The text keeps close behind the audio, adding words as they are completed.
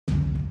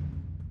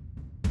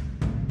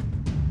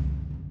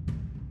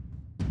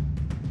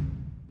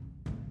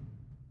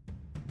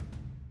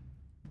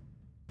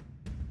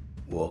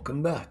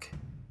Welcome back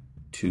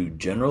to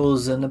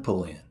Generals and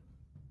Napoleon,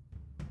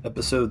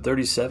 Episode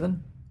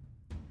 37,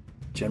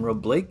 General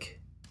Blake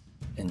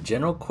and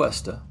General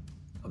Cuesta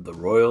of the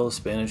Royal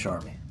Spanish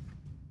Army.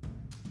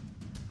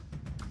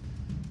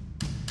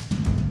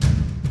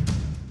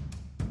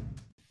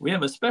 We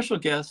have a special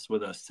guest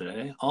with us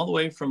today, all the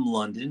way from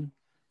London,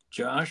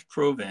 Josh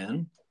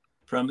Provan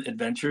from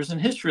Adventures in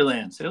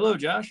Historyland. Say hello,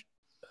 Josh.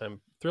 I'm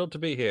thrilled to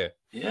be here.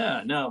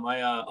 Yeah, no,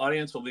 my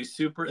audience will be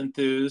super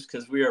enthused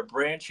because we are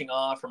branching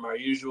off from our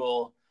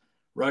usual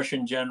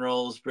Russian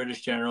generals, British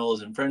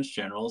generals, and French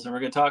generals, and we're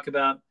going to talk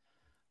about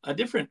a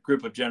different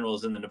group of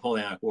generals in the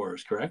Napoleonic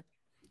Wars, correct?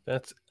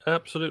 That's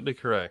absolutely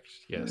correct,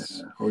 yes.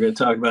 Yeah, we're going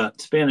to talk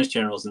about Spanish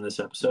generals in this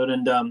episode.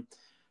 And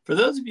for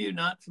those of you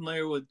not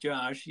familiar with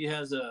Josh, he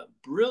has a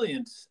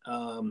brilliant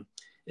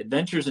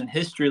Adventures in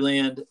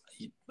Historyland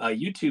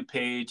YouTube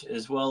page,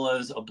 as well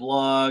as a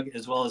blog,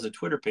 as well as a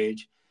Twitter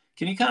page.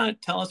 Can you kind of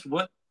tell us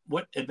what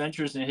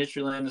Adventures in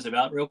Historyland is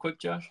about real quick,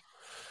 Josh?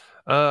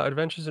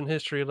 Adventures in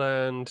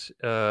Historyland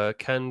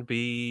can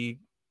be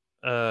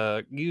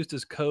used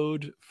as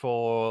code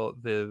for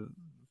the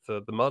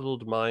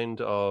muddled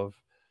mind of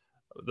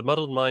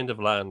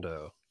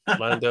Lando.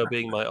 Lando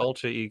being my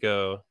alter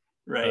ego,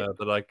 right?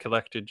 That I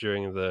collected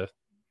during the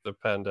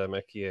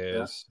pandemic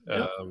years,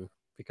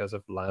 because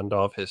of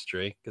Landov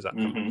history, because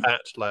I'm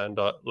at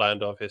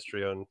Landov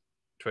history on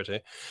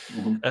Twitter.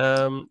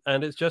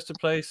 And it's just a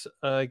place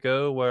I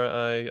go where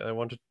I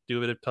want to do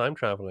a bit of time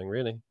traveling,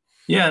 really.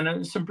 Yeah, and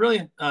there's some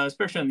brilliant,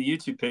 especially on the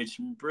YouTube page,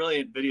 some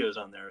brilliant videos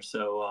on there.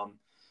 So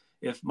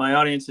if my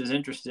audience is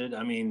interested,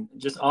 I mean,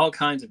 just all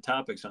kinds of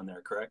topics on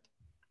there, correct?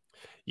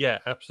 Yeah,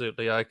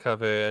 absolutely. I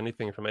cover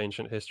anything from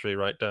ancient history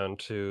right down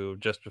to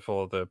just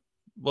before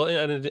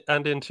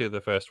and into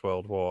the First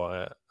World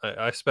War.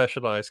 I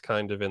specialize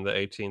kind of in the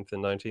 18th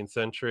and 19th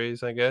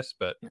centuries, I guess,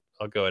 but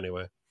I'll go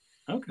anywhere.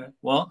 Okay.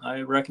 Well,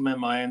 I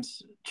recommend my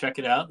audience check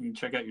it out and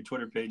check out your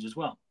Twitter page as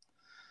well.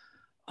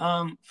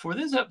 For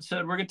this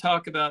episode, we're going to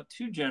talk about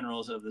two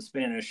generals of the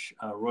Spanish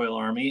Royal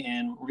Army,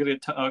 and we're going to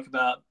talk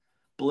about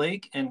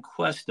Blake and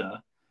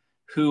Cuesta,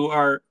 who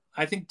are,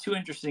 I think, two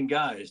interesting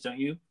guys, don't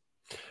you?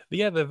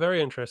 Yeah, they're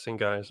very interesting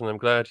guys, and I'm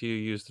glad you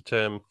used the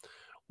term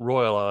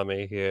Royal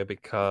Army here,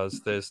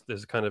 because there's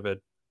kind of a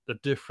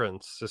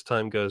difference as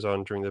time goes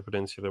on during the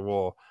Peninsular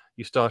War.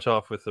 You start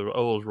off with the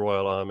old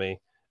Royal Army,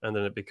 and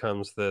then it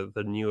becomes the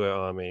newer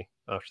army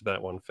after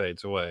that one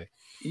fades away.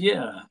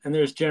 Yeah, and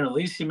there's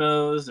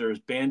generalissimos, there's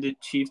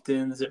bandit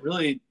chieftains.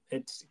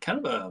 It's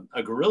kind of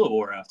a guerrilla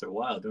war after a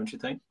while, don't you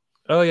think?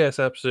 Oh yes,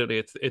 absolutely.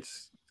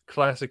 It's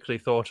classically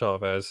thought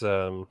of as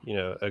a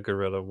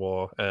guerrilla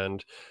war.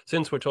 And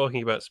since we're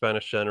talking about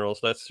Spanish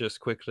generals, let's just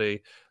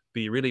quickly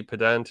be really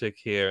pedantic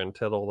here and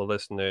tell all the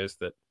listeners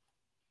that,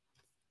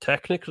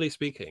 technically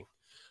speaking,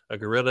 a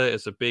guerrilla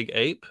is a big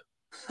ape,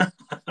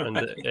 and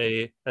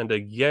right.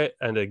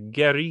 a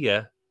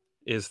guerrilla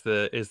is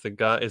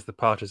the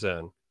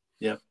partisan.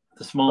 Yep,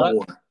 the small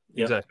war.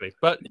 Yep. Exactly.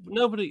 But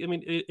nobody, I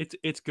mean,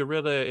 it's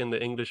guerrilla in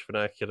the English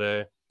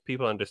vernacular.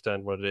 People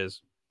understand what it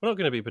is. We're not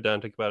going to be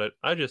pedantic about it.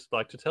 I just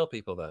like to tell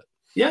people that.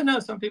 Yeah, no,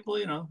 some people,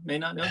 may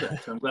not know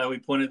that. So I'm glad we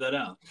pointed that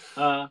out.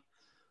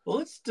 Well,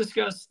 let's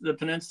discuss the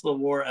Peninsula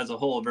War as a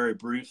whole very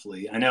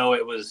briefly. I know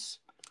it was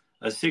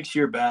a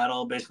 6-year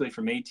battle, basically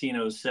from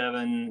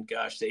 1807, to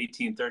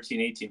 1813,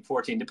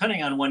 1814,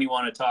 depending on when you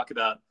want to talk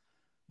about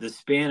the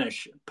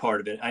Spanish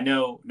part of it. I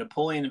know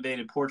Napoleon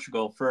invaded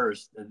Portugal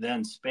first, and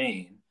then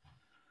Spain.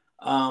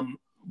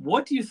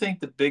 What do you think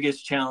the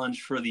biggest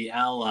challenge for the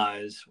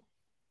Allies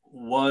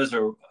was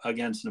or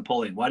against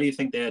Napoleon? Why do you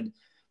think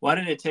why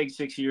did it take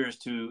 6 years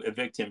to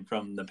evict him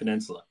from the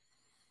peninsula?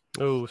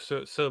 Oh,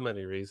 so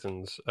many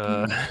reasons.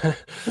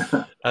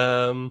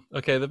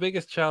 Okay, the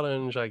biggest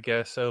challenge, I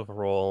guess,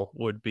 overall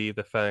would be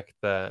the fact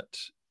that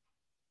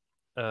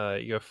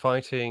you're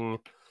fighting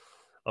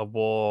a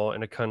war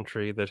in a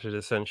country that had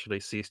essentially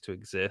ceased to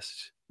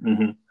exist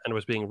and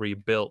was being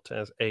rebuilt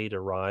as aid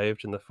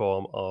arrived in the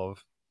form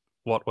of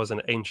what was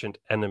an ancient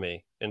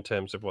enemy in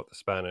terms of what the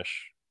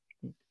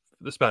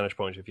Spanish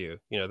point of view.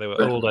 They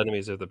were old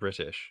enemies of the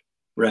British.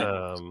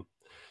 Right.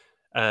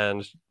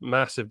 And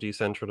massive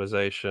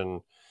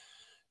decentralization.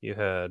 You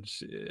had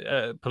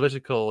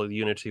political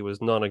unity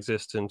was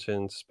non-existent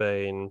in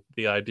Spain.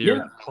 The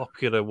idea of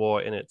popular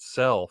war in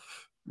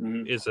itself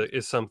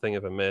is something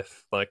of a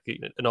myth. Like,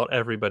 not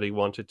everybody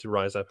wanted to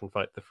rise up and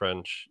fight the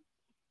French.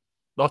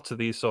 Lots of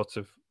these sorts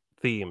of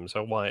themes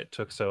are why it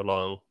took so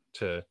long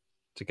to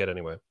get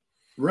anywhere.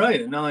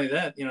 Right, and not only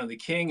that, the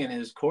king and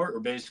his court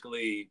were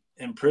basically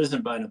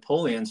imprisoned by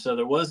Napoleon, so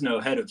there was no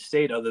head of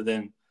state other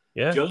than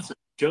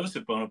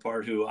Joseph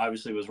Bonaparte, who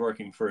obviously was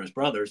working for his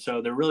brother.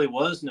 So there really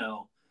was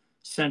no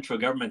central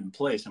government in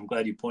place. I'm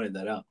glad you pointed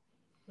that out.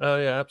 Oh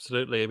yeah,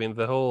 absolutely. I mean,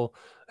 the whole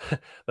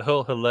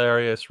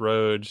hilarious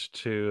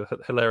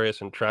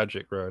and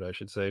tragic road, I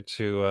should say,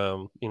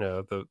 to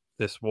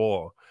this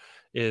war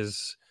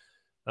is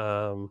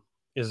a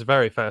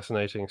very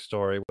fascinating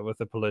story with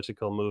the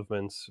political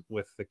movements,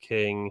 with the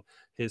king,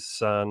 his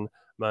son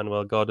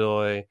Manuel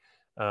Godoy,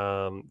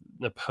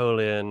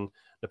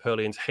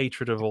 Napoleon's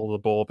hatred of all the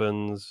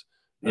Bourbons.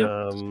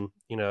 Yep.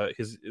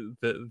 His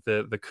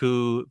the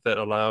coup that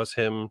allows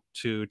him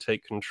to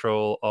take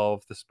control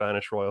of the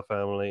Spanish royal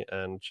family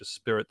and just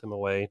spirit them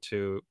away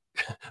to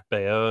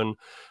Bayonne.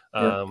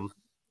 Yep.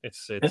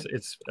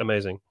 It's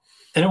amazing.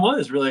 And it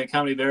was really a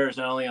comedy of errors,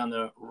 not only on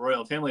the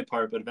royal family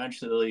part, but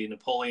eventually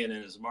Napoleon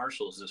and his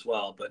marshals as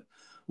well. But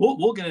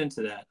we'll get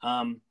into that.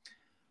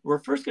 We're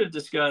first going to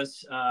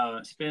discuss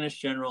Spanish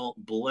General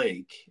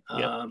Blake,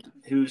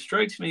 who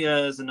strikes me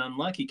as an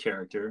unlucky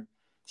character,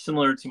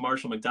 similar to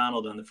Marshal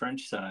MacDonald on the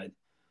French side.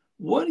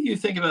 What do you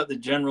think about the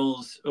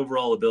general's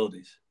overall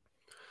abilities?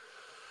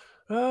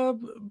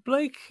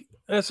 Blake,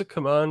 as a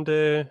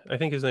commander, I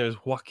think his name is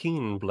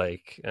Joaquin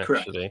Blake,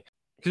 Correct. actually.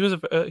 He was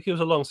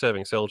a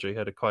long-serving soldier. He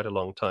had quite a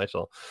long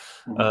title.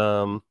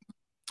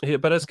 Mm-hmm.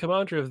 But as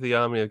commander of the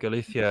Army of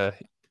Galicia,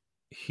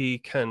 he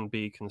can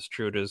be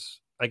construed as,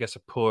 I guess, a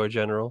poor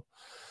general.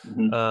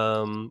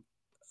 Mm-hmm.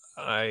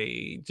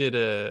 I did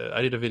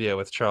a video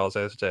with Charles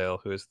Esdale,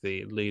 who is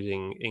the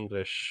leading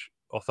English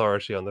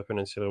authority on the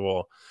Peninsular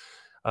War,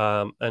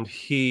 and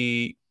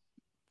he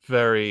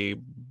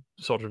very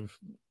sort of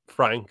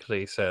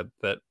frankly said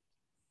that,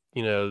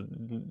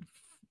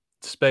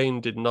 Spain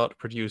did not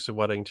produce a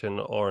Wellington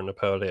or a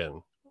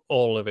Napoleon.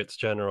 All of its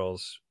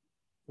generals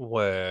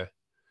they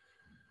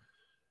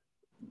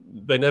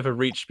never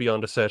reached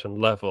beyond a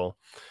certain level.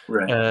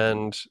 Right.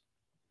 And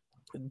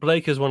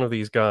Blake is one of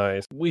these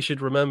guys. We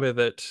should remember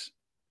that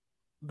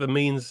the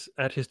means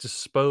at his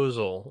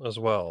disposal as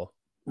well.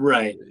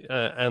 Right.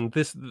 And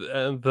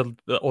the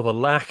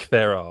lack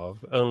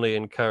thereof only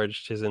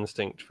encouraged his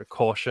instinct for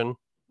caution.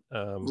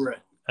 Right.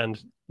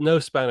 And no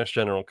Spanish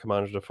general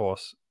commanded a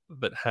force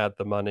that had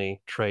the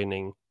money,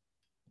 training,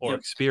 or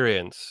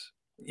experience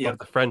of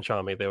the French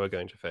army they were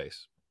going to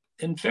face.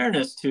 In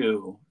fairness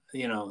to,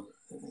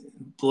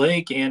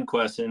 Blake and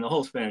Cuesta and the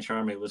whole Spanish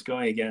army was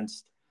going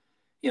against,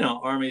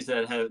 armies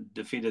that had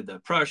defeated the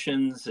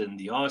Prussians and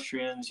the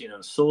Austrians.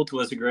 Soult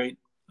was a great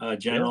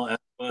general, as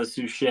was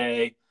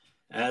Suchet,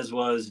 as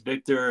was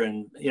Victor.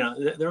 And,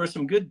 there were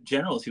some good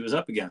generals he was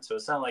up against. So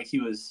it's not like he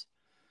was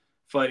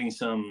fighting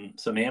some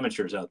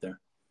amateurs out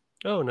there.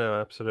 Oh, no,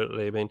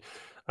 absolutely. I mean,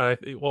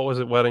 what was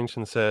it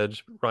Wellington said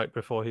right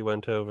before he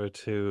went over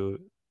to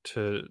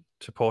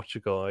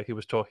Portugal? He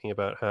was talking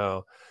about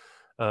how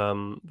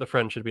the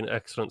French had been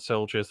excellent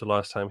soldiers the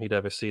last time he'd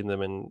ever seen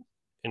them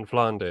in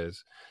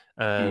Flanders.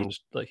 And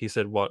like he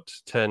said,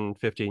 10,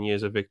 15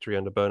 years of victory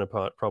under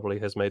Bonaparte probably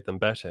has made them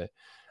better.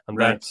 And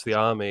that's the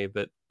army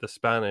that the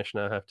Spanish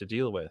now have to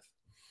deal with.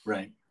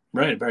 Right.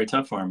 Very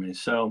tough army.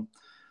 So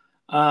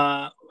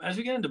as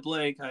we get into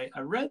Blake,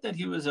 I read that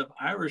he was of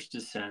Irish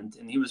descent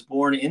and he was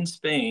born in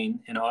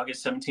Spain in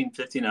August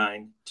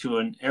 1759 to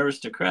an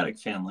aristocratic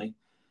family.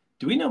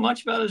 Do we know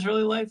much about his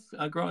early life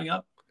growing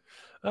up?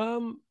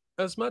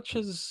 As much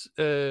as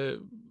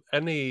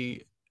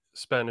any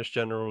Spanish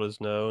general is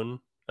known,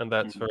 and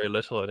that's very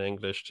little in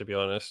English, to be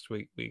honest.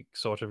 We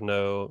sort of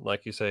know,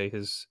 like you say,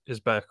 his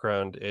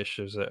background ish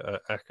as an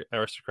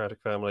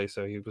aristocratic family,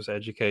 so he was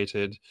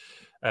educated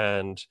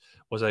and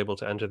was able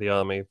to enter the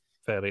army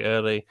fairly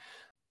early.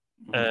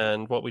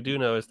 And what we do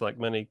know is, like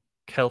many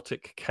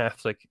Celtic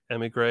Catholic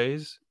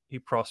emigres, he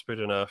prospered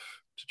enough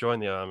to join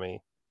the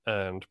army.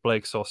 And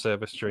Blake saw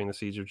service during the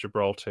siege of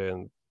Gibraltar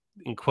and,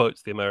 in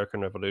quotes, the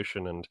American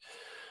Revolution. And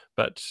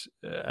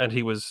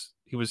he was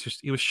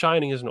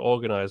shining as an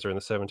organizer in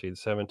the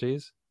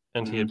 1770s,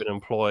 and he had been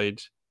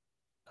employed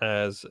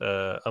as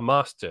a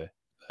master,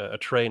 a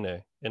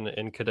trainer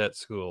in cadet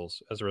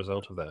schools as a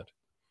result of that.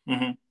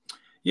 Mm-hmm.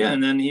 Yeah,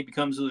 and then he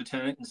becomes a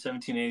lieutenant in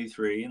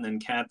 1783, and then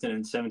captain in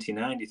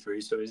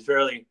 1793. So he's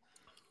fairly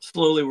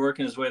slowly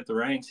working his way up the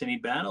ranks, and he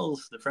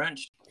battles the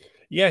French.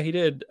 Yeah, he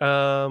did.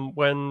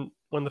 When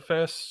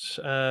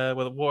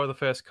the War of the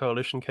First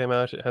Coalition came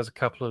out, it has a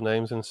couple of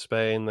names in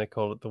Spain. They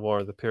call it the War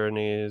of the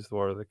Pyrenees, the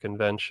War of the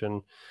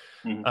Convention.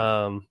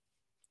 When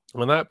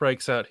that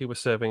breaks out, he was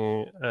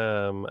serving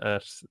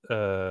as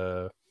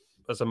a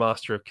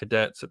master of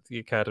cadets at the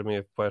Academy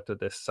of Puerta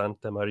de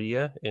Santa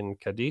Maria in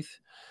Cadiz.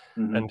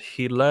 And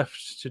he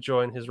left to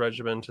join his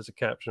regiment as a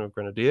captain of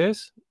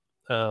grenadiers.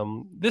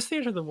 This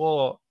theater of the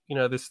war,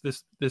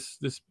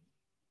 this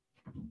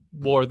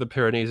War of the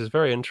Pyrenees is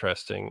very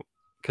interesting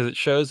because it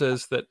shows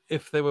us that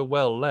if they were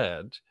well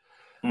led,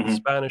 the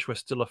Spanish were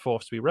still a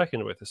force to be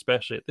reckoned with,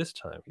 especially at this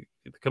time.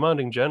 The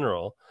commanding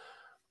general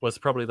was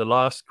probably the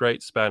last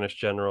great Spanish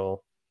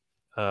general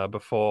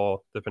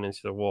before the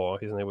Peninsular War.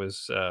 His name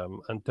was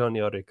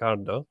Antonio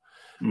Ricardo,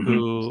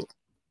 who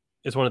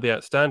is one of the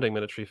outstanding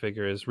military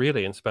figures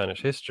really in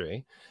Spanish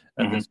history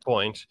at this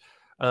point.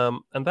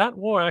 And that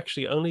war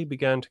actually only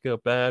began to go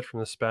bad for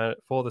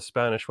the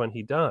Spanish when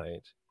he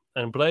died.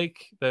 And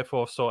Blake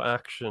therefore saw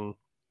action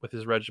with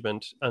his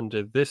regiment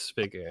under this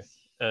figure.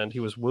 And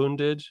he was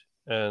wounded,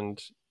 and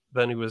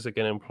then he was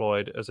again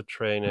employed as a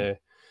trainer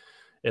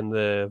in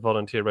the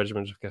Volunteer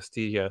Regiment of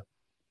Castilla.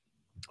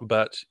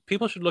 But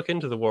people should look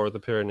into the War of the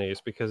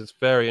Pyrenees because it's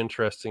very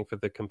interesting for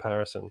the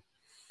comparison.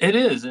 It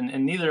is,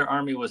 and neither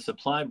army was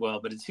supplied well,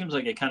 but it seems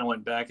like it kind of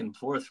went back and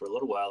forth for a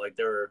little while. Like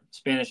there were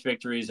Spanish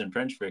victories and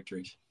French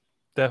victories.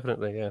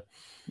 Definitely, yeah.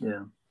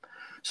 Yeah.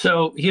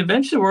 So he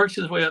eventually works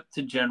his way up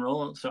to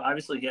general. So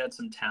obviously he had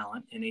some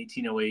talent in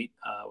 1808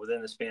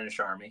 within the Spanish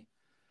army.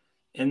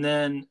 And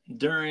then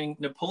during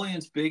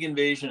Napoleon's big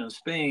invasion of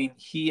Spain,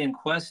 he and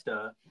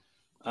Cuesta,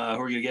 who we're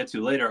going to get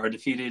to later, are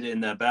defeated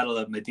in the Battle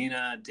of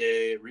Medina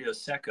de Rio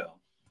Seco.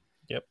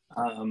 Yep.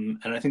 And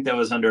I think that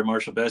was under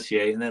Marshal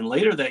Bessier. And then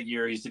later that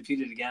year, he's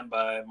defeated again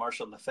by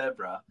Marshal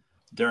Lefebvre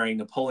during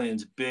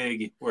Napoleon's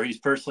big, where he's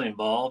personally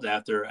involved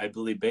after, I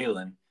believe,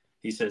 Balin.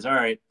 He says, all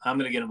right, I'm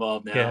going to get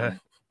involved now. Yeah. And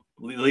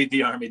lead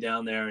the army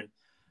down there. And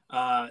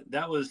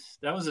that was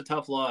a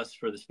tough loss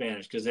for the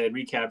Spanish because they had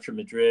recaptured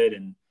Madrid,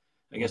 and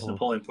I guess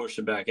Napoleon pushed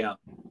them back out.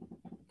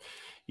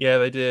 Yeah,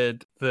 they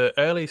did. The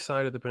early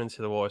side of the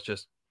Peninsular War is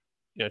just,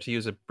 to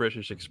use a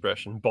British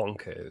expression,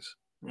 bonkers.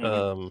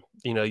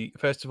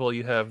 First of all,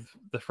 you have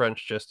the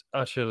French just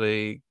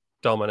utterly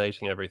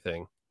dominating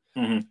everything.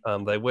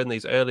 They win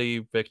these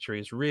early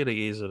victories really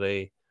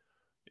easily,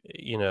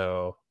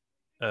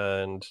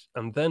 and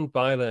then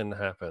Bailen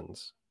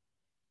happens,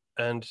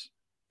 and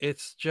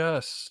it's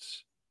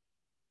just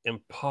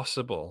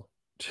impossible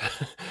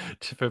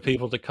for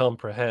people to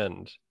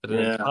comprehend that an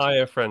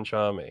entire French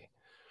army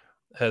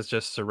has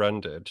just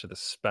surrendered to the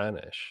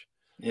Spanish.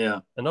 Yeah.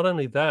 And not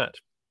only that,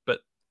 but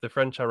the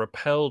French are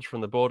repelled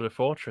from the border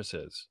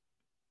fortresses.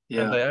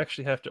 Yeah. And they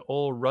actually have to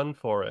all run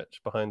for it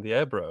behind the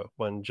Ebro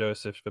when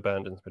Joseph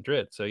abandons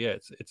Madrid. So yeah,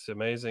 it's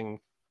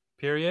amazing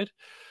period.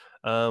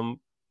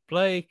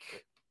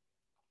 Blake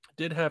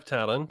did have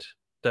talent,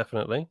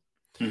 definitely.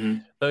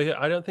 Though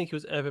I don't think he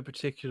was ever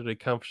particularly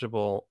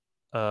comfortable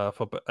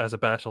as a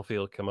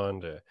battlefield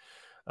commander.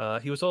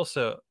 He was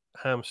also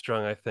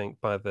hamstrung, I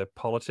think, by the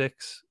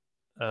politics.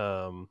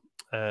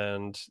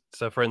 And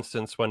so, for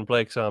instance, when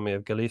Blake's army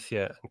of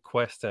Galicia and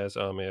Cuesta's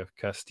army of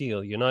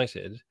Castile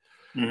united,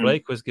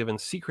 Blake was given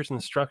secret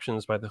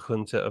instructions by the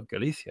Junta of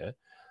Galicia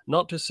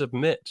not to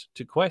submit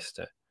to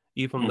Cuesta,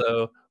 even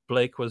though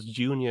Blake was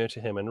junior to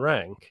him in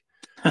rank.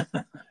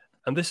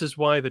 And this is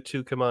why the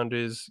two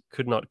commanders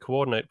could not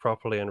coordinate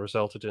properly and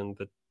resulted in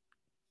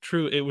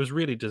it was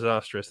really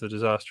disastrous, the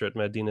disaster at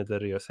Medina de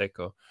Rio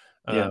Seco.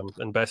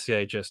 And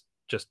Bessier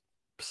just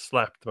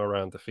slapped them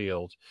around the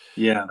field.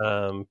 Yeah.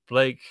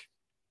 Blake,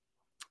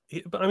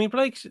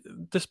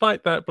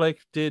 despite that,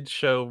 Blake did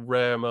show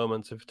rare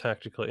moments of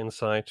tactical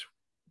insight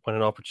when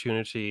an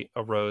opportunity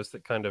arose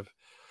that kind of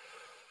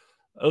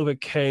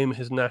overcame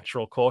his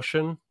natural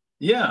caution.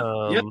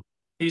 Yeah.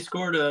 He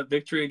scored a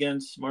victory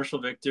against Marshal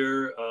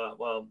Victor,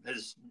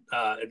 his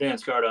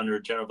advance guard under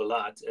General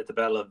Vilat at the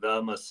Battle of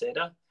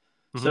Valmaseda.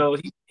 So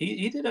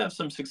he did have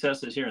some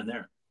successes here and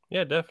there.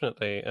 Yeah,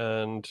 definitely.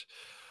 And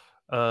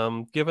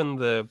given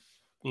the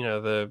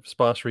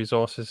sparse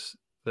resources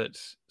that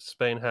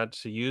Spain had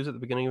to use at the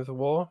beginning of the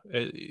war,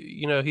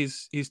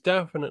 he's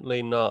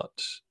definitely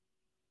not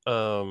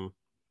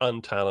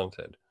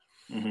untalented.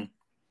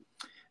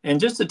 And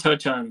just to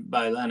touch on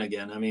Bailen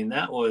again, I mean,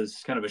 that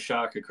was kind of a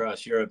shock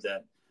across Europe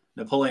that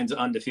Napoleon's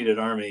undefeated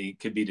army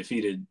could be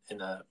defeated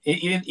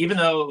even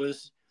though it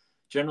was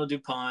General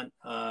Dupont,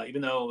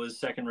 even though it was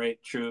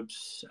second-rate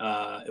troops,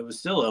 it was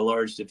still a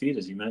large defeat,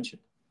 as you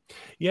mentioned.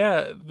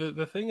 Yeah,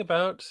 the thing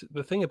about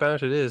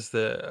it is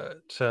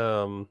that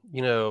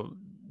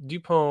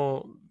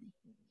Dupont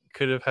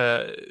could have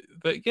had,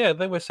 but yeah,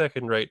 they were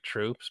second-rate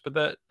troops, but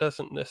that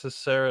doesn't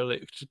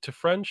necessarily, to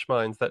French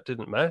minds, that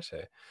didn't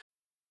matter.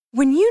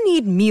 When you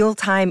need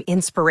mealtime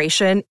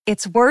inspiration,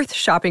 it's worth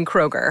shopping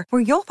Kroger,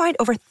 where you'll find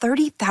over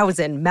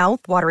 30,000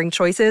 mouth-watering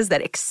choices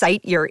that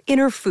excite your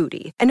inner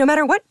foodie. And no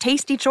matter what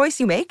tasty choice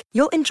you make,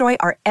 you'll enjoy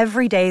our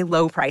everyday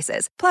low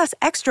prices, plus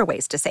extra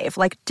ways to save,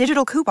 like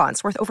digital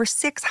coupons worth over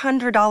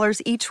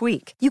 $600 each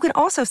week. You can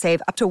also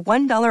save up to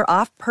 $1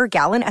 off per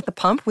gallon at the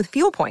pump with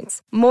fuel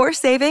points. More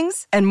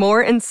savings and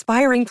more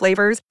inspiring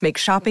flavors make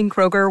shopping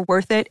Kroger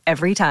worth it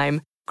every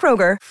time.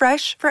 Kroger,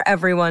 fresh for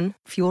everyone.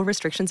 Fuel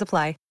restrictions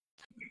apply.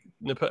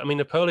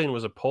 Napoleon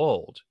was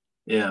appalled.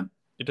 Yeah.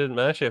 It didn't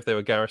matter if they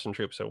were garrison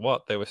troops or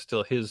what; they were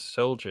still his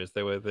soldiers.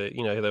 They were they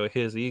were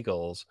his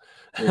eagles.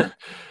 Yeah.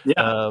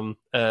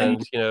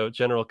 And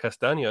General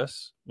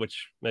Castaños,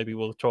 which maybe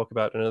we'll talk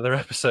about in another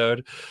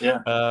episode.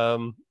 Yeah.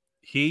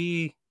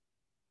 He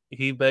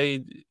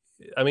made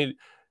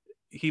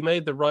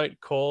the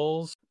right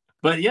calls.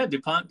 But yeah,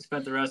 Dupont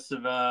spent the rest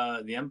of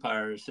the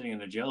empire sitting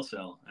in a jail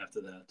cell after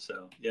that.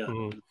 So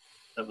yeah,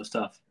 that was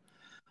tough.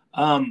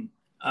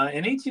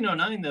 In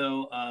 1809,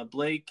 though,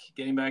 Blake,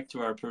 getting back to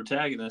our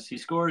protagonist, he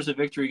scores a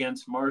victory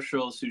against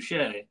Marshal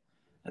Suchet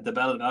at the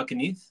Battle of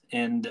Alcañiz,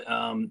 and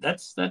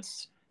that's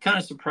kind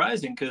of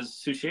surprising because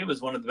Suchet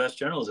was one of the best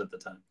generals at the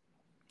time.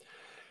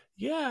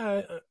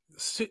 Yeah,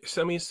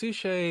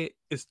 Suchet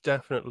is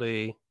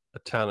definitely a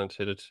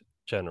talented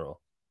general.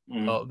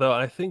 Although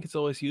I think it's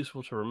always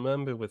useful to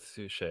remember with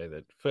Suchet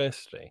that,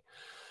 firstly,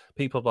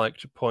 people like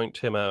to point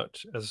him out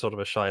as sort of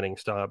a shining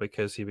star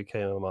because he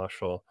became a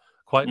marshal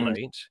quite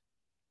late.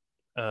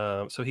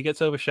 So he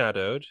gets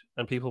overshadowed,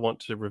 and people want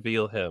to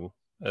reveal him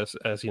as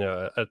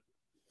the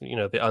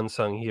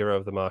unsung hero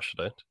of the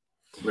marshalate.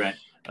 Right.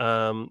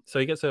 So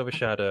he gets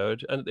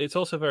overshadowed, and it's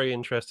also very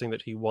interesting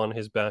that he won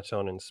his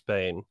baton in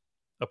Spain,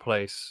 a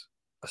place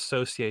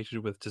associated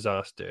with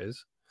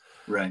disasters.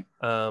 Right.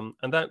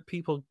 And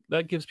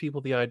that gives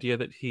people the idea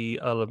that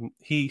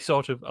he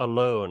sort of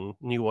alone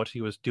knew what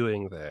he was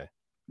doing there,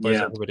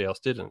 whereas everybody else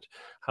didn't.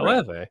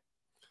 However,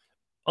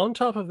 on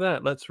top of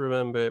that, let's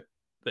remember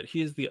that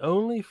he is the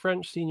only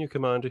French senior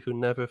commander who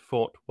never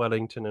fought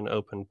Wellington in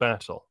open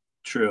battle.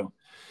 True.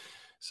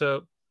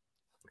 So,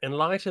 in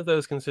light of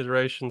those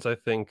considerations, I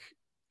think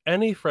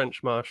any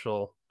French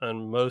marshal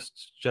and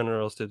most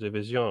generals de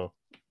division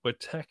were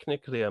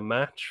technically a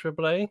match for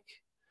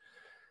Blake.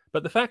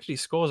 But the fact that he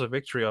scores a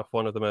victory off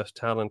one of the most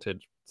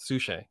talented,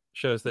 Suchet,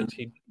 shows that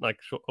he, like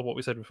what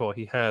we said before,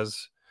 he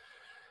has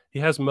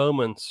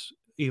moments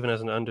even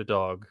as an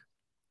underdog,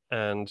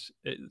 and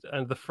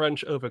the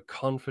French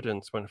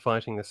overconfidence when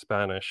fighting the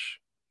Spanish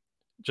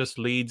just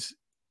leads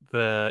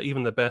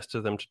even the best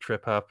of them to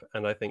trip up,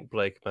 and I think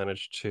Blake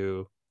managed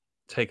to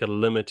take a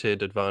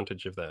limited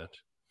advantage of that.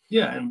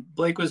 Yeah, and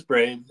Blake was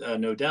brave,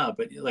 no doubt.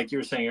 But like you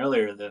were saying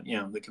earlier,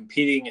 the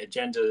competing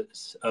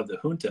agendas of the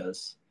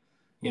juntas.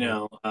 We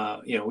don't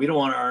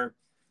want our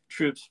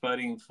troops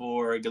fighting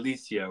for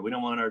Galicia. We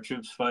don't want our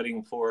troops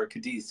fighting for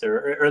Cadiz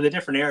or the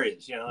different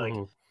areas.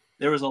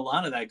 There was a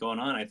lot of that going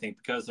on, I think,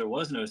 because there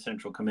was no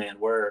central command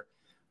where,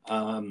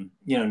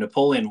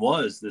 Napoleon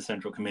was the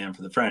central command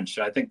for the French.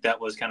 So I think that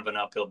was kind of an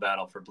uphill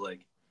battle for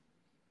Blake.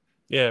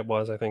 Yeah, it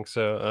was. I think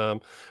so.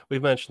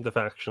 We've mentioned the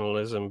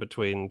factionalism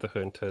between the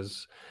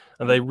juntas,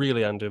 and they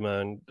really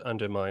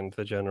undermined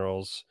the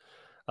generals.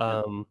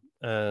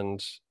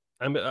 And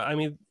I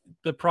mean,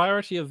 the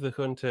priority of the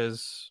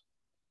juntas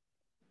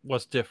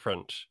was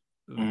different.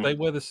 They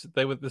were this.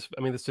 I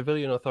mean, the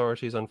civilian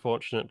authorities,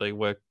 unfortunately,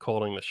 were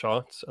calling the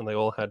shots, and they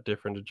all had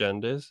different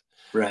agendas.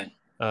 Right.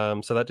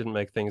 So that didn't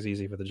make things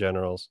easy for the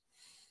generals.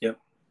 Yep.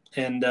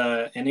 And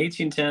in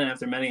 1810,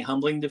 after many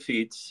humbling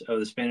defeats of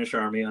the Spanish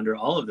army under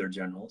all of their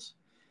generals,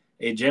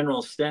 a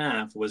general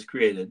staff was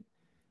created,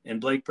 and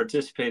Blake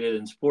participated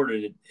and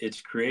supported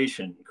its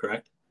creation.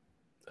 Correct?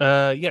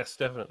 Yes,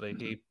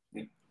 definitely.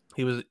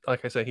 He was,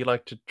 like I say, he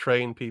liked to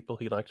train people.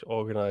 He liked to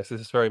organize.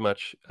 This is very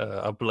much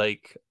a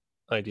Blake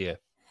idea.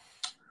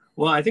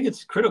 Well, I think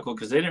it's critical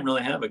because they didn't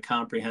really have a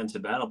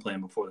comprehensive battle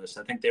plan before this.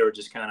 I think they were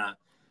just kind of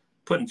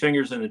putting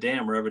fingers in the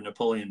dam wherever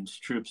Napoleon's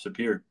troops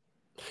appeared.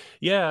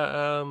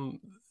 Yeah,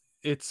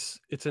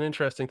 it's an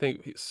interesting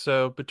thing.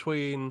 So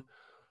between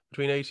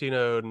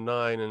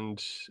 1809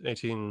 and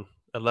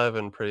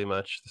 1811, pretty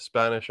much, the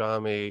Spanish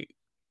army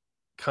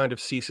kind of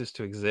ceases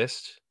to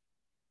exist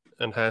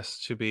and has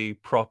to be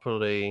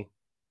properly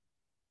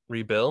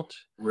rebuilt.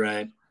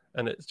 Right.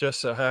 And it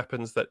just so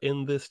happens that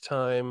in this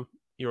time,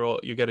 you're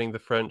getting the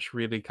French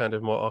really kind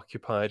of more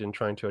occupied in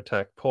trying to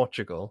attack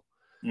Portugal,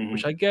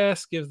 which I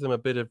guess gives them a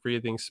bit of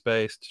breathing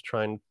space to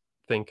try and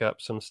think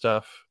up some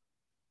stuff.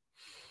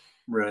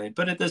 Right.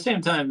 But at the same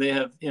time, they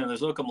have,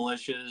 there's local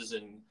militias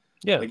and,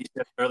 like you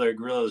said earlier,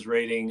 guerrillas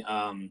raiding,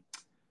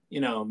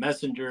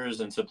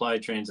 messengers and supply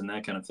trains and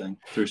that kind of thing.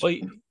 Well,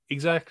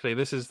 exactly.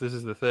 This is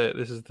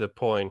the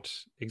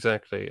point.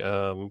 Exactly.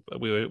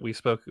 We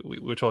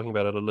were talking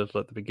about it a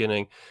little at the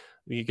beginning.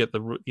 You get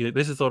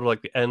this is sort of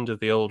like the end of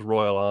the old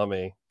royal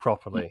army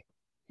properly,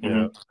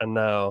 and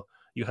now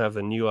you have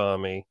the new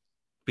army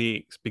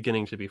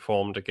beginning to be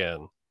formed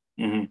again,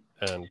 and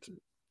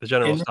the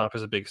general staff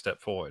is a big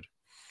step forward.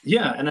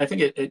 Yeah, and I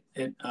think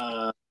it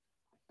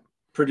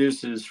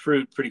produces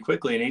fruit pretty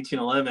quickly. In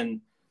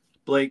 1811,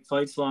 Blake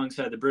fights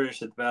alongside the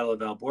British at the Battle of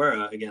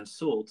Albuera against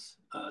Soult,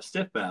 a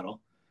stiff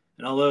battle.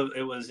 And although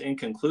it was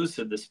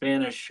inconclusive, the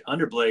Spanish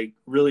under Blake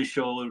really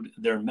showed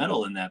their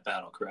mettle in that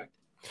battle, correct?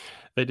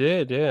 They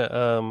did, yeah.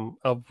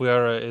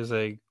 Albuera is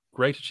a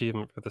great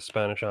achievement for the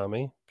Spanish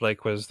army.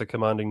 Blake was the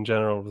commanding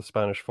general of the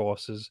Spanish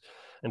forces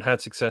and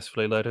had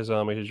successfully led his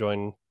army to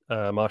join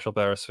Marshal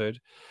Beresford.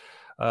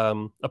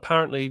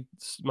 Apparently,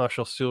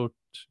 Marshal Soult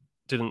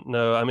didn't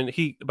know. I mean,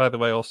 by the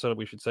way, also,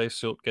 we should say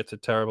Soult gets a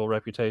terrible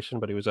reputation,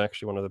 but he was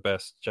actually one of the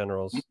best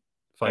generals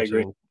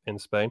fighting in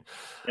Spain.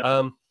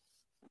 Yep.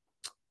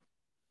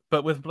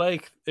 But with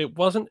Blake,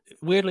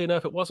 weirdly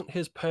enough, it wasn't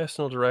his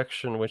personal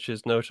direction, which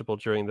is notable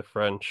during the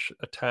French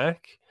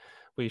attack.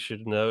 We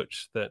should note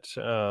that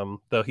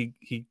though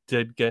he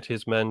did get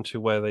his men to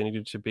where they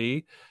needed to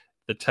be,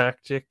 the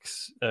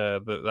tactics,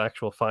 the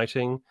actual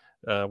fighting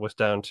was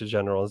down to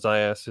General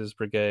Zayas's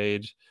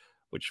brigade,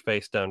 which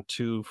faced down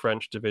 2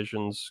 French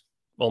divisions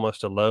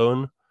almost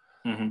alone.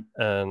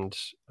 And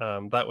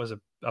that was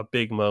a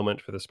big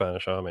moment for the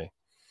Spanish army.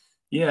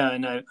 Yeah,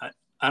 and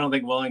I don't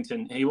think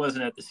Wellington, he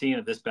wasn't at the scene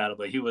of this battle,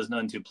 but he was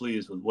none too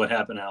pleased with what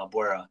happened at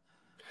Albuera.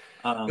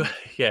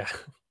 Yeah.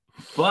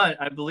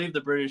 But I believe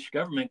the British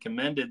government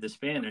commended the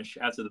Spanish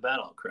after the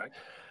battle, correct?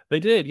 They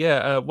did,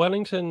 yeah.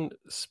 Wellington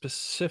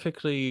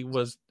specifically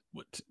was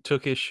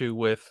took issue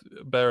with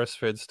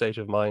Beresford's state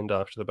of mind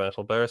after the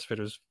battle. Beresford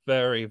was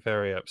very,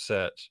 very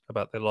upset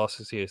about the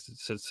losses he had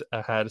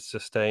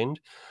sustained,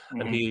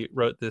 and Mm-hmm. he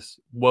wrote this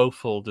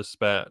woeful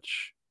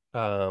dispatch,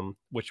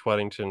 which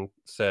Wellington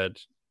said,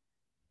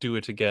 "Do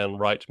it again,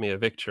 write me a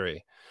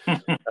victory,"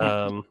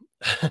 um,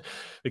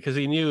 because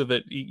he knew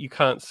that you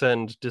can't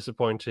send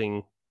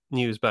disappointing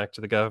news back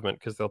to the government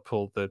because they'll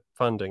pull the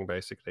funding,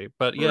 basically.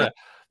 But yeah, Right.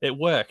 it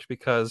worked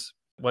because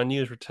when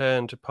news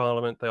returned to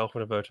Parliament, they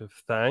offered a vote of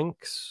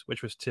thanks,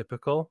 which was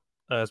typical.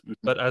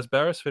 But as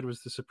Beresford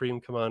was the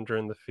supreme commander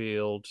in the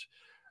field,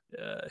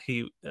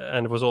 he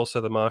and was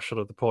also the marshal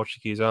of the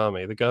Portuguese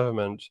army, the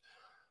government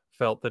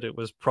felt that it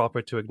was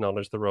proper to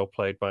acknowledge the role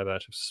played by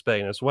that of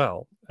Spain as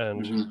well.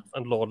 Mm-hmm.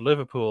 And Lord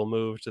Liverpool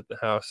moved at the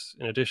House,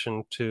 in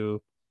addition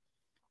to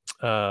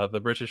the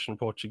British and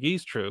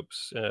Portuguese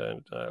troops,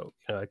 and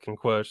I can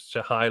quote,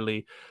 to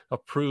highly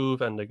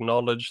approve and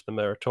acknowledge the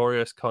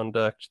meritorious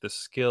conduct, the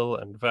skill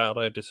and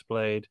valor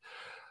displayed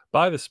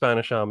by the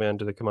Spanish army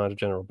under the command of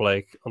General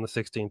Blake on the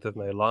 16th of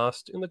May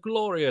last in the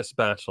glorious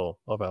Battle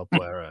of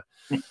Albuera.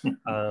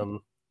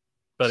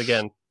 But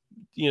again,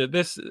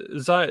 this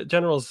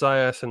General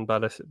Zayas and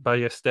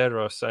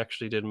Ballesteros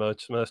actually did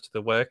most of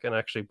the work, and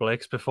actually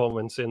Blake's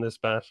performance in this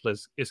battle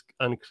is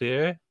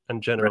unclear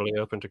and generally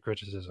open to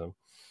criticism.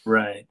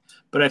 Right.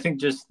 But I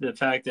think just the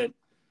fact that,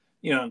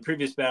 in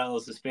previous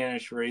battles, the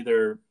Spanish were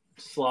either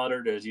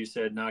slaughtered, as you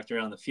said, knocked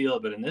around the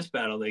field, but in this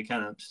battle, they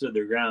kind of stood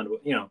their ground,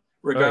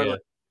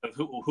 regardless of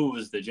who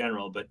was the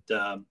general. But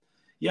I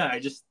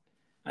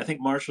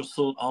think Marshal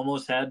Soult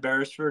almost had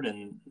Beresford,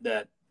 and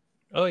that.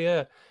 Oh,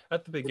 yeah.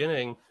 At the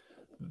beginning,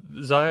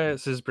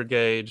 Zayas's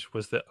brigade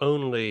was the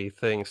only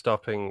thing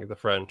stopping the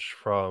French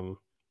from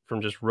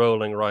just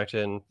rolling right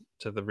in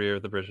to the rear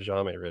of the British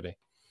army, really.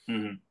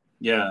 Mm-hmm.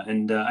 Yeah,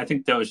 and I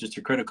think that was just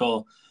a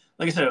critical,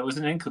 like I said, it was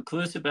an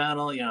inconclusive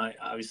battle.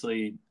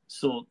 Obviously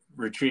Soult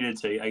retreated,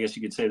 so I guess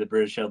you could say the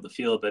British held the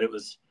field, but it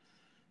was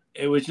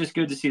just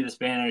good to see the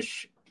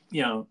Spanish,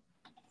 kind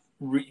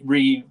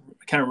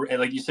of,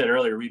 like you said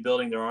earlier,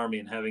 rebuilding their army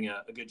and having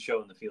a good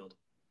show in the field.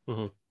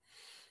 Mm-hmm.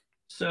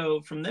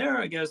 So from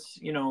there, I guess,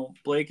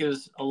 Blake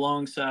is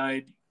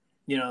alongside,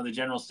 the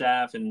general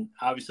staff, and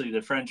obviously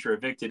the French are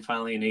evicted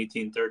finally in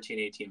 1813,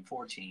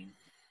 1814.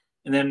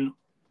 And then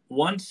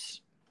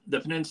once the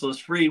peninsula is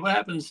free, what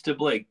happens to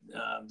Blake?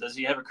 Does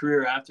he have a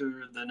career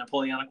after the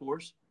Napoleonic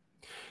Wars?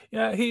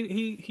 Yeah,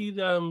 he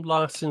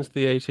lasts into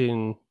the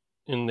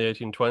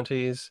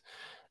 1820s,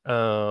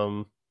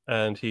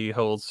 and he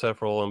holds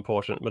several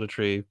important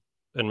military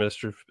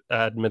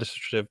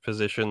administrative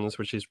positions,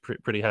 which he's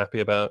pretty happy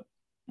about.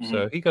 Mm-hmm.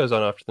 So he goes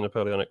on after the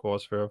Napoleonic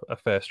Wars for a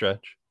fair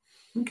stretch.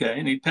 Okay,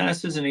 and he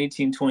passes in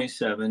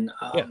 1827.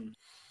 Yeah. I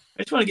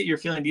just want to get your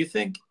feeling. Do you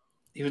think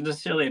he was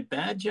necessarily a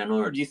bad general,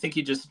 or do you think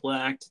he just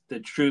lacked the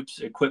troops,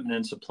 equipment,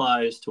 and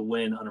supplies to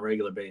win on a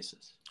regular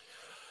basis?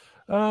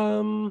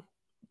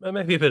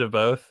 Maybe a bit of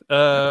both.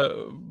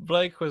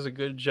 Blake was a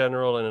good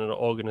general in an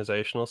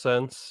organizational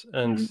sense,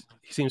 and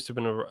he seems to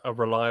have been a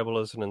reliable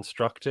as an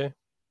instructor.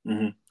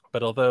 Mm-hmm.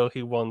 But although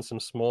he won some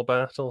small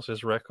battles,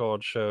 his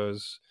record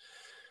shows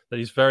that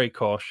he's very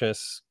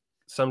cautious,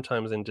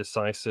 sometimes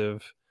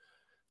indecisive,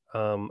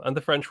 and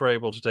the French were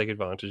able to take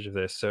advantage of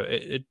this. So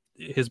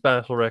his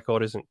battle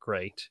record isn't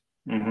great.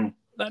 Mm-hmm.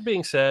 That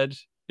being said,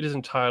 it is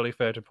entirely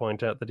fair to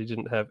point out that he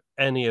didn't have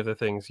any of the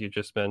things you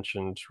just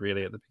mentioned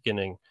really at the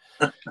beginning,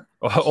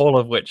 all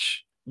of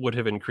which would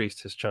have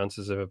increased his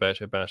chances of a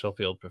better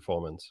battlefield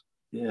performance.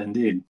 Yeah,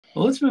 indeed.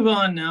 Well, let's move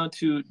on now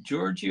to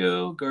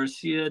Giorgio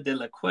Garcia de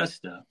la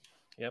Cuesta,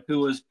 who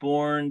was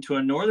born to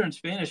a northern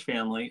Spanish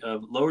family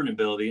of lower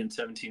nobility in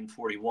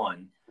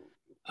 1741.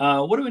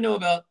 What do we know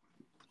about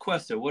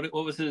Cuesta? What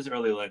was his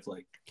early life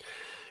like?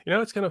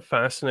 It's kind of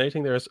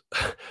fascinating. There's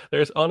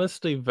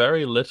honestly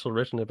very little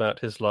written about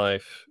his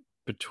life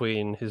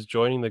between his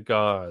joining the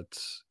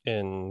Guards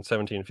in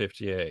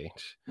 1758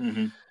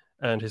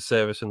 and his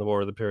service in the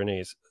War of the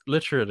Pyrenees.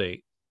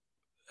 Literally,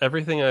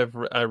 everything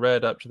I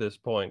read up to this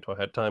point, or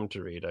had time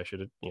to read, I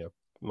should have,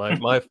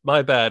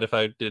 my bad if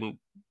I didn't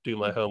do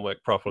my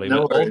homework properly.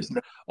 No but worries.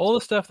 All the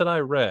stuff that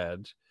I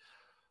read,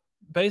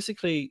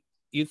 basically,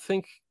 you'd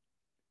think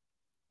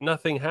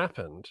nothing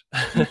happened.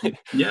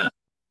 Yeah.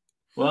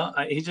 Well,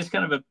 he's just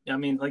kind of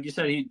like you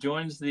said, he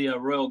joins the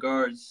Royal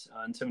Guards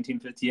in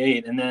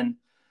 1758, and then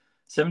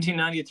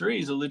 1793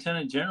 he's a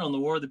lieutenant general in the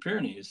War of the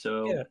Pyrenees.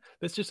 So yeah,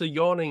 there's just a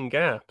yawning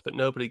gap that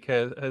nobody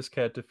has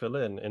cared to fill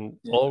in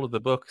all of the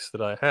books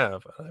that I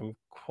have. I'm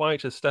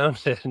quite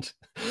astounded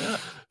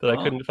that I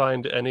couldn't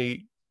find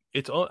any.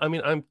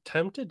 I'm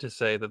tempted to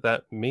say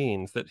that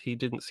means that he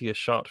didn't see a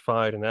shot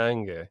fired in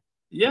anger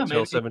until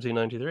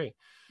 1793.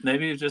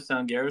 Maybe he was just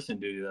on garrison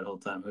duty that whole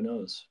time. Who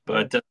knows?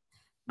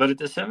 But at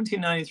the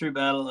 1793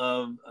 Battle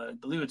of, I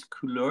believe it's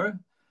Couleur,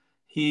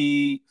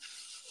 he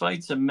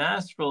fights a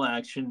masterful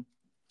action,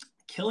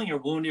 killing or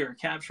wounding or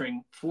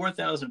capturing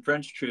 4,000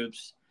 French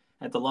troops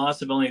at the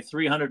loss of only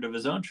 300 of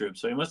his own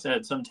troops. So he must have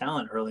had some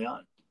talent early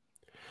on.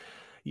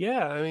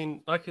 Yeah, I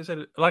mean, like I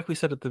said, like we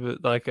said at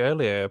the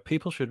earlier,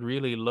 people should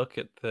really look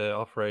at the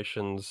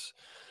operations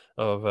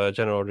of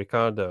General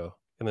Ricardo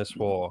in this Mhm.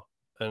 war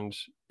and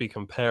be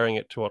comparing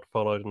it to what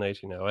followed in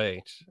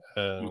 1808.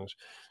 Mhm. And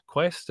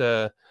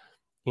Cuesta,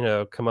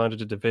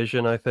 commanded a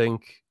division, I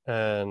think,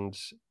 and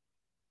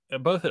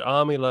both at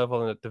army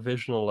level and at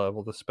divisional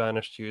level, the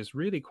Spanish used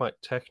really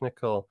quite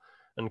technical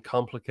and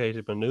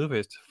complicated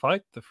maneuvers to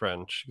fight the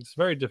French. It's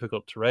very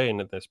difficult terrain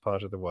in this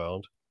part of the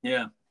world.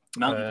 Yeah,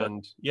 mountain fight.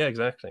 And yeah,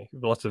 exactly.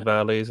 Lots of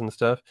valleys and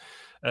stuff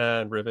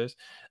and rivers.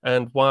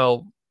 And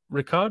while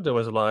Ricardo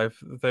was alive,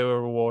 they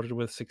were rewarded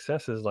with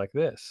successes like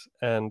this.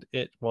 And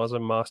it was a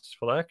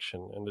masterful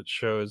action. And it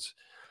shows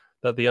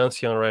that the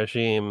Ancien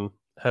Regime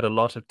had a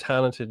lot of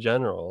talented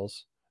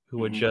generals who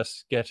were Mhm.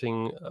 just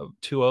getting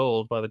too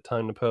old by the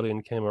time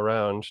Napoleon came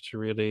around to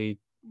really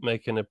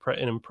make an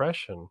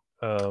impression.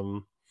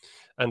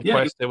 And Yeah,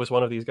 Cuesta was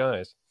one of these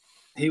guys.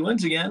 he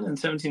wins again in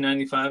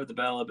 1795 at the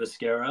Battle of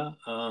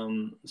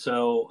Biscayne.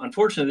 So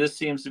unfortunately, this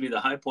seems to be the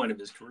high point of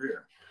his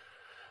career.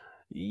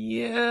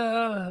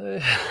 Yeah,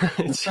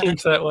 it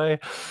seems that way.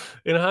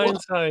 In Well,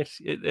 hindsight,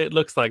 it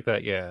looks like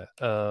that, yeah.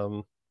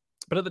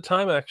 But at the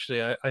time,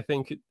 actually, I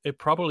think it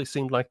probably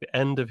seemed like the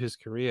end of his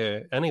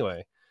career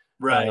anyway.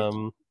 right.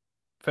 Um,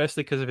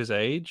 Firstly, because of his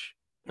age,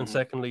 and Mhm.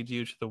 secondly,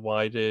 due to the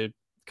wider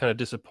kind of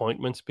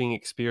disappointments being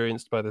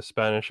experienced by the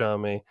Spanish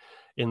army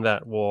in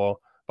that war.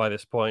 By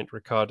this point,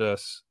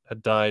 Ricardos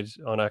had died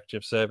on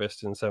active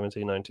service in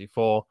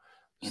 1794.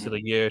 Still Mhm.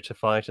 a year to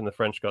fight, and the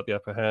French got the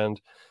upper hand.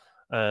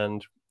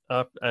 And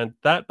and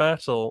that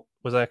battle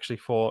was actually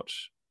fought.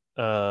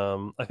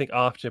 I think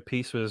after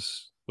peace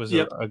was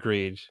Yep.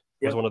 agreed.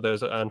 It was Yep. one of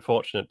those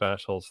unfortunate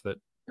battles that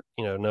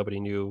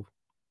nobody knew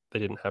they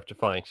didn't have to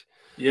fight.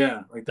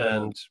 Yeah, like the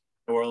And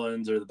New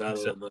Orleans or the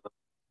Battle exa- of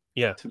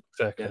yeah, Yeah.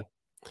 exactly.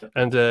 Yep.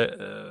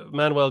 And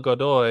Manuel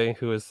Godoy,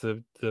 who was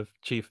the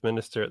chief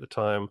minister at the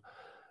time,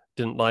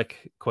 didn't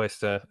like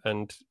Cuesta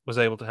and was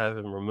able to have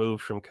him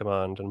removed from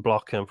command and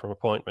block him from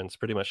appointments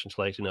pretty much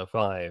until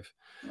 1805.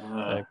 Uh,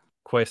 Uh,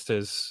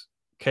 Cuesta's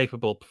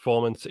capable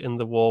performance in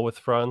the war with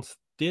France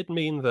did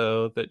mean,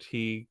 though, that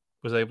he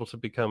was able to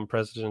become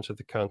president of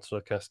the Council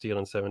of Castile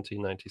in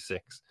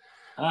 1796.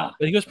 ah,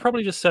 But he was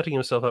probably just setting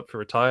himself up for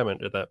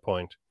retirement at that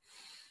point.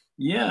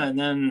 yeah. And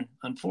then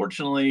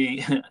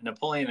unfortunately,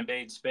 Napoleon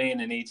invades Spain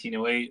in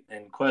 1808,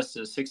 and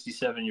Cuesta is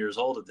 67 years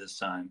old at this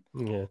time.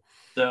 Yeah.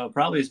 So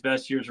probably his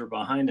best years were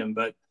behind him,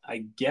 but I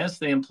guess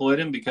they employed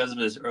him because of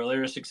his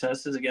earlier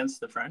successes against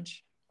the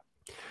French.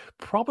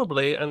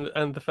 Probably,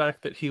 and the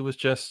fact that he was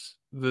just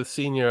the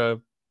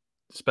senior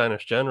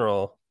Spanish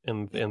general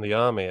Yeah. in the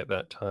army at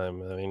that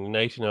time. I mean, in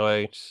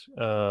 1808,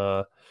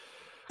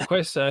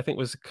 Cuesta, I think,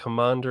 was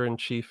commander in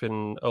chief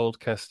in Old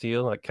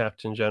Castile, like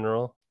captain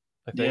general,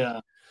 I think.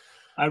 Yeah.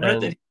 I read that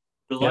And he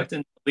was yeah,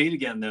 reluctant to lead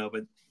again, though,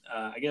 but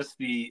I guess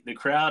the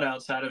crowd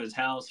outside of his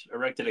house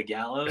erected a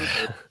gallows,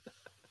 or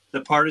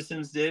the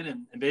partisans did,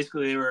 and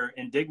basically they were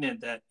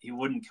indignant that he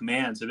wouldn't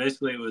command. So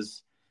basically, it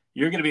was,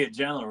 you're going to be a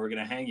general, we're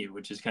going to hang you,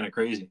 which is kind of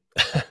crazy.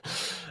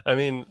 I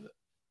mean,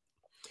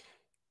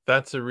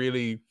 that's a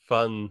really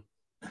fun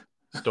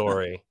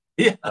story.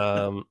 Yeah,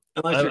 Um,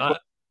 unless I'm you're,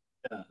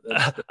 yeah,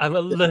 that's I'm a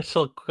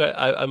little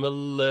I'm a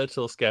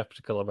little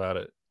skeptical about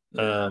it.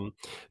 yeah.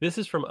 This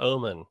is from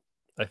Omen,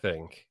 I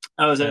think,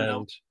 Oh, is that an open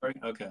and story?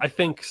 Okay. I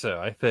think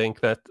so. I think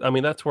that I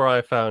mean that's where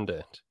I found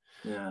it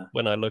Yeah,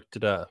 when I looked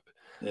it up,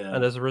 and yeah,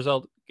 as a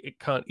result, it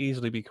can't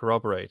easily be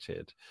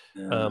corroborated.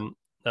 yeah.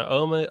 Now,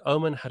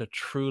 Omen had a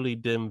truly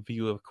dim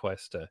view of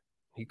Cuesta.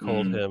 He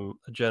called Mm. him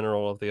a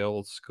general of the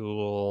old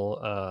school,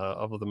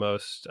 of the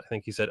most, I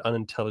think he said,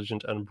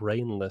 unintelligent and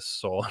brainless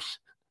sort.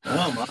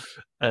 Oh my.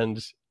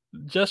 And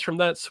just from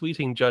that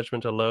sweeping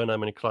judgment alone,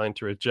 I'm inclined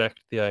to reject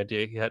the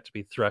idea he had to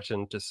be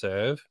threatened to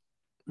serve.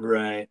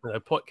 Right.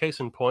 Case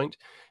in point,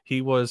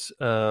 he was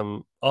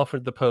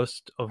offered the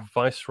post of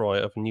Viceroy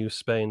of New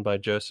Spain by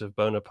Joseph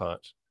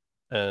Bonaparte.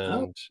 Oh,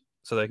 And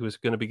so that he was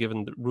going to be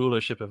given the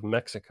rulership of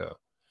Mexico.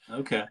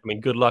 okay. I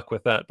mean, good luck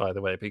with that, by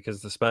the way,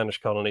 because the Spanish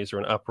colonies are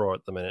in uproar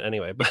at the minute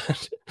anyway.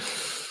 But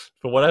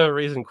for whatever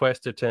reason,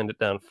 Cuesta turned it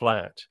down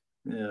flat.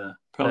 Yeah,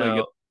 probably a Now,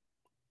 good.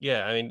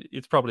 yeah, I mean,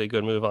 it's probably a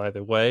good move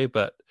either way,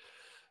 but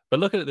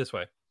look at it this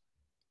way.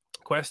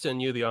 Cuesta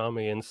knew the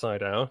army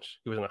inside out.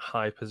 He was in a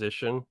high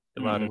position.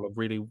 It allowed Mhm. him a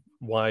really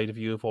wide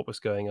view of what was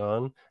going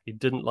on. He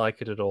didn't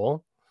like it at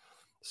all.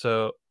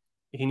 So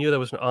he knew there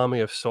was an army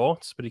of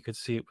sorts, but he could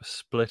see it was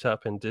split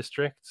up in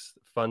districts.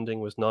 Funding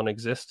was non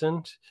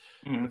existent.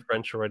 The Mhm.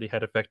 French already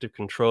had effective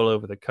control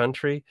over the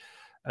country.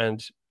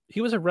 And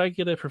he was a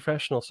regular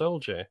professional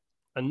soldier.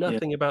 And Yeah,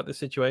 nothing about the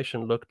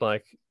situation looked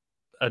like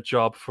a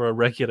job for a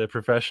regular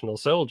professional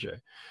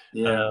soldier.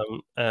 yeah.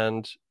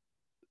 And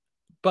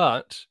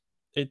but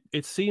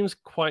it seems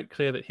quite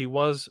clear that he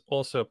was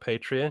also a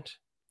patriot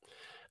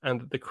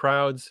and that the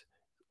crowds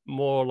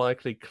more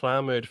likely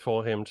clamored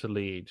for him to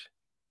lead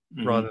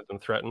Mhm. rather than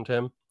threatened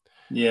him.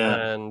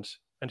 Yeah,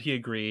 And he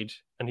agreed,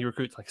 and he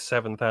recruits like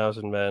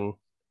 7,000 men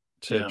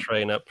to yeah.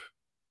 train up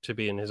to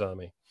be in his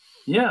army.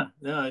 Yeah,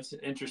 no, it's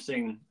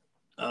interesting.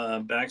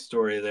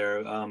 backstory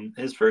there.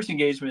 His first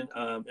engagement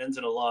ends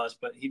in a loss,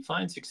 but he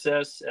finds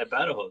success at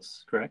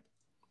Badajoz, correct?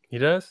 He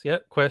does, yeah.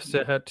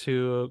 Cuesta had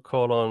to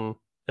call on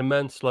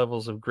immense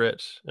levels of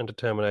grit and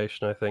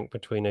determination, I think,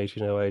 between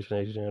 1808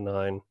 and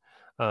 1809.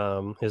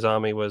 His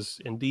army was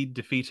indeed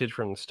defeated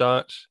from the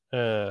start,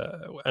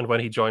 and when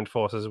he joined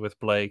forces with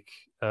Blake,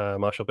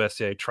 Marshal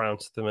Bessier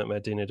trounced them at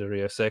Medina de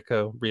Rio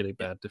Seco. Really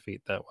bad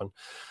defeat, that one.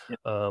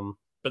 Yeah.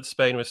 But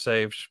Spain was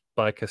saved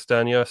by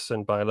Castaños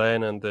and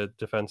Bailén and the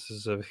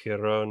defenses of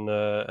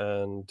Girona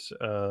and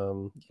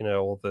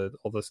all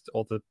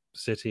the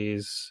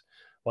cities.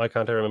 Why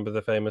can't I remember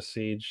the famous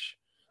siege?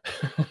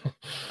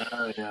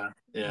 Oh yeah.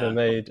 The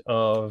Maid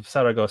of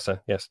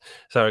Saragossa. Yes,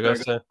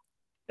 Saragossa.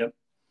 Yep.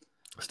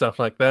 Stuff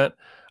like that.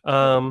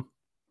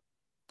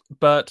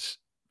 But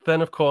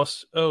then, of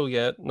course,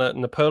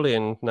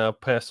 Napoleon now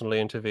personally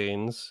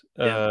intervenes.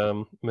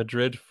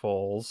 Madrid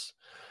falls.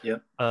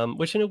 Yep.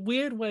 Which in a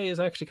weird way is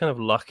actually kind of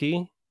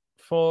lucky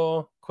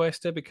for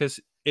Cuesta, because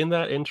in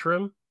that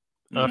interim,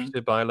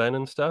 after Bailén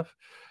and stuff,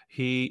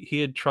 he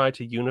had tried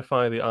to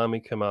unify the army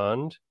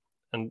command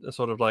and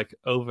sort of go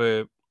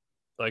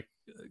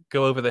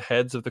over the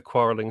heads of the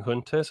quarreling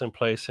juntas and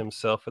place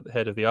himself at the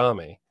head of the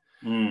army.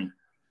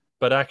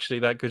 But actually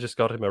that just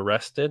got him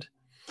arrested.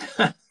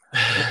 That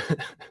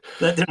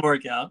didn't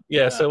work out.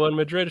 Yeah, so when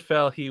Madrid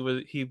fell,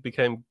 he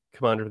became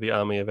commander of the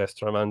army of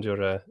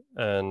Estremadura,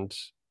 and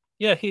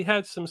yeah, he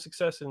had some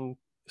success in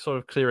sort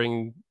of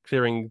clearing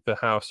the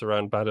house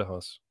around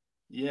Badajoz.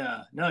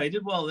 Yeah, no, he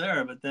did well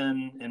there, but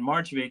then in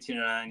March of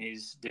 1809,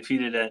 he's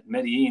defeated at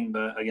Medellin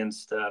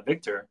against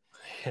Victor.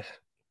 Yeah.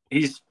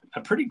 He's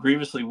pretty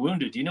grievously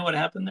wounded. Do you know what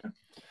happened there?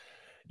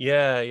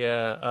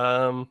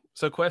 Yeah.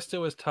 So Cuesta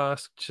was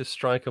tasked to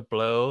strike a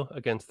blow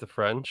against the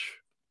French,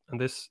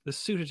 and this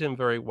suited him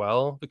very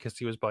well because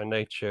he was by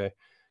nature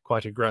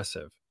quite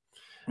aggressive.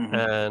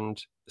 And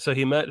so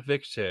he met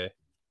Victor,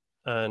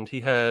 and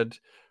he had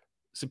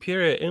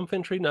superior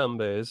infantry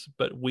numbers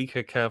but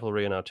weaker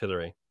cavalry and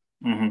artillery.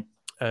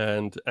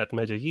 And at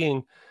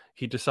Medellin,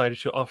 he decided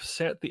to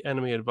offset the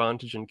enemy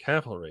advantage in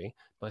cavalry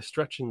by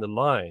stretching the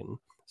line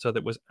so that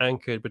it was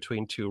anchored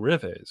between two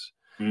rivers.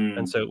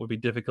 And so it would be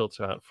difficult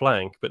to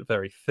outflank, but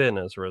very thin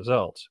as a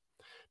result.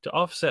 To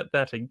offset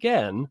that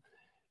again,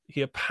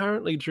 he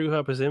apparently drew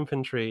up his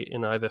infantry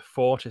in either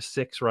 4 to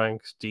 6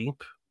 ranks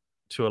deep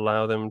to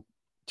allow them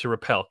to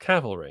repel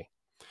cavalry.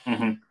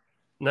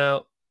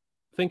 Now,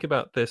 think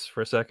about this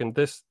for a second.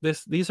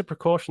 These are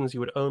precautions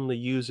you would only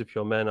use if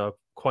your men are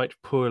quite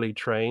poorly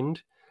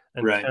trained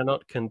and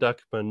cannot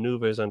conduct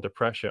maneuvers under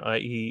pressure,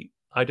 i.e.,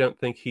 I don't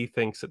think he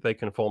thinks that they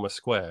can form a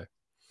square.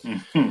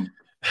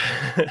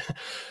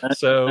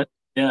 So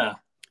yeah.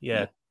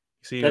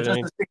 See, that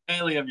doesn't speak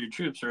highly of your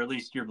troops, or at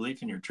least your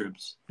belief in your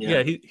troops.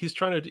 He's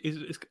trying to.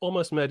 It's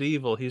almost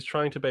medieval. He's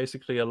trying to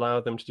basically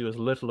allow them to do as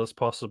little as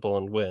possible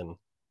and win.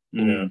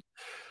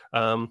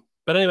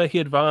 But anyway, he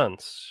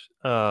advanced,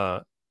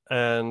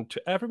 and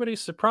to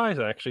everybody's surprise,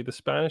 actually, the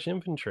Spanish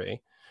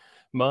infantry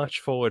marched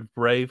forward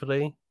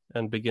bravely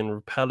and began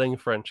repelling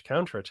French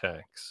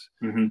counterattacks.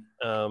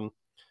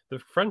 The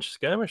French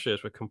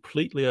skirmishers were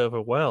completely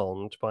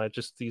overwhelmed by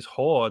just these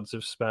hordes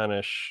of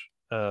Spanish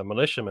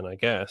militiamen, I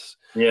guess.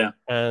 Yeah.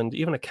 And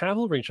even a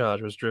cavalry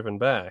charge was driven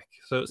back.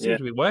 So it seemed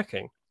to be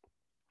working.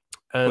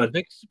 And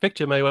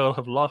Victor may well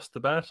have lost the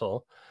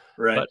battle,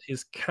 but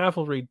his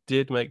cavalry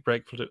did make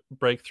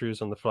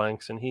breakthroughs on the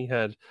flanks, and he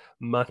had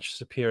much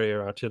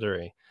superior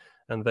artillery.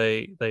 And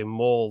they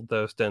mauled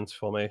those dense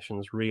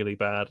formations really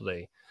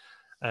badly.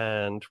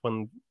 And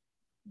when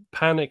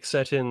panic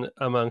set in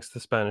amongst the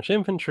Spanish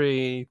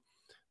infantry,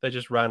 they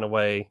just ran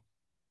away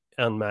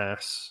en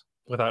masse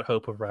without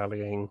hope of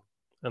rallying.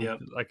 And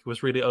it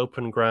was really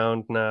open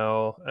ground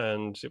now,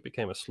 and it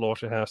became a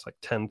slaughterhouse, like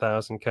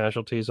 10,000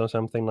 casualties or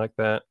something like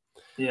that.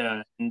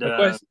 Yeah. And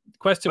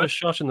Cuesta was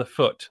shot in the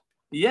foot.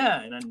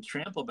 Yeah, and then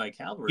trampled by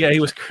cavalry. Yeah, he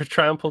was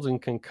trampled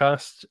and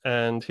concussed,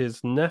 and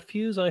his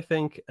nephews, I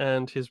think,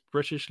 and his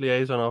British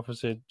liaison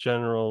officer,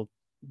 General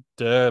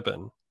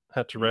Durbin,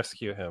 had to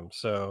rescue him.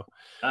 So,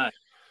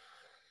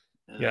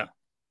 yeah.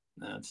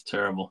 That's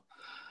terrible.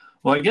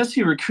 Well, I guess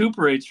he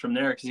recuperates from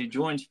there because he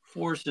joins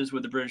forces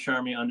with the British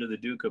Army under the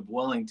Duke of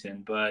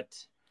Wellington. But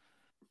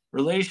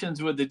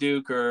relations with the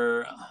Duke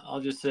are, I'll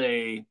just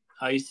say,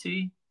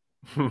 icy,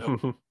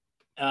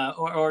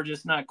 or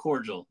just not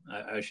cordial,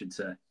 I should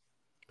say.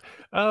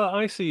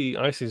 Icy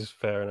is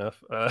fair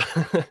enough.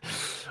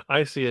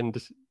 Icy and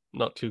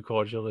not too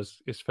cordial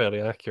is fairly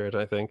accurate,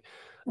 I think.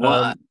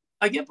 Well,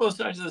 I get both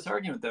sides of this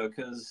argument, though,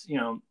 because,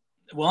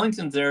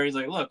 Wellington's there. He's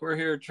like, look, we're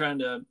here trying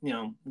to,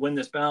 win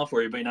this battle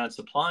for you, but you're not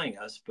supplying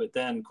us. But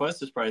then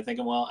Cuesta's probably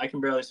thinking, well, I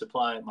can barely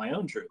supply my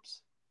own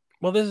troops.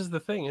 Well, this is the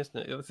thing, isn't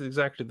it? This is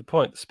exactly the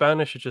point. The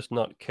Spanish are just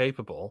not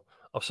capable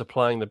of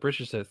supplying the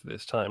British at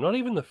this time. Not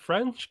even the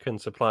French can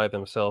supply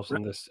themselves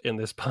in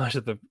this part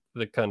of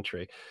the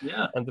country.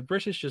 Yeah. And the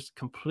British just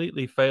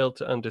completely failed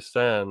to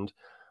understand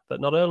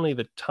that not only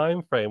the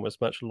time frame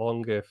was much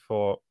longer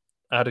for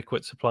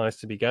adequate supplies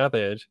to be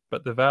gathered,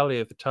 but the Valley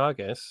of the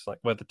Tagus, like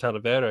where the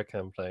Talavera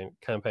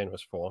campaign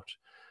was fought,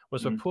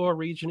 was a poor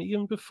region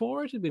even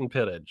before it had been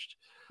pillaged.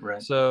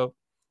 Right. So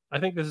I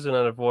think this is an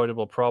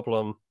unavoidable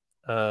problem.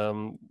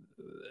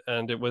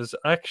 And it was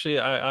actually,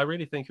 I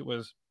really think it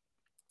was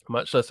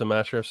much less a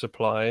matter of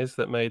supplies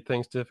that made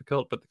things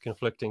difficult, but the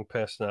conflicting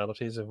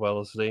personalities of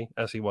Wellesley,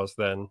 as he was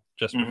then,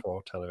 just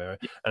before Talavera,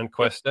 and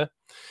Cuesta,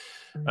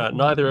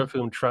 neither of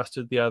whom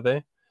trusted the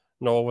other,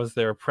 nor was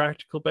there a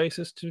practical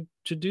basis to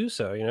do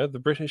so. You know, the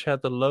British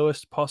had the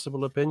lowest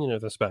possible opinion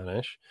of the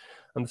Spanish,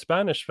 and the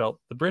Spanish felt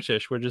the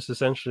British were just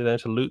essentially there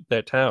to loot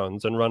their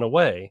towns and run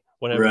away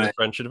whenever the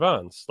French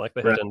advanced, like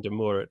they had done to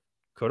Moore at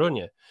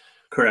Coruña.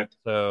 Correct.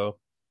 So,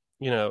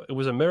 you know, it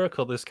was a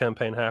miracle this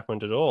campaign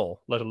happened at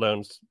all, let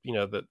alone, you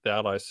know, that the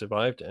Allies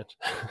survived it.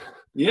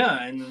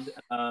 Yeah, and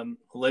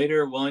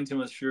later Wellington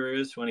was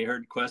furious when he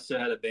heard Cuesta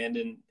had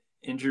abandoned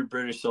injured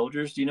British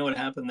soldiers. Do you know what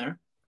happened there?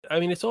 I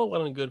mean, it's all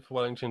well and good for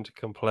Wellington to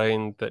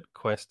complain that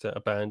Cuesta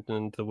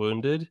abandoned the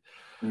wounded.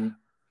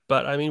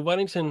 But, I mean,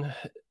 Wellington,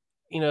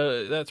 you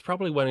know, that's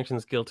probably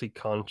Wellington's guilty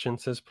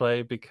conscience's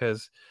play,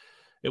 because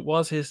it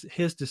was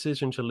his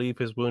decision to leave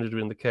his wounded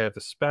in the care of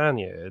the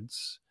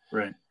Spaniards.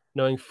 Right.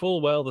 Knowing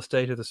full well the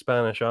state of the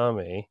Spanish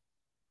army,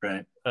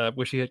 right,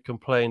 which he had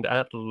complained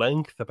at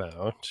length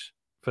about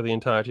for the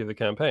entirety of the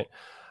campaign.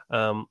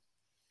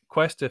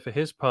 Cuesta, for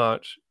his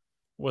part,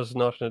 was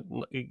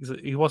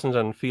he wasn't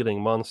an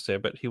unfeeling monster,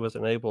 but he was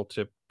unable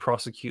to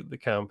prosecute the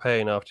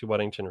campaign after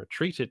Wellington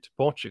retreated to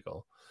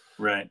Portugal.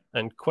 Right.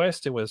 And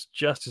Cuesta was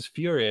just as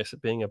furious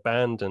at being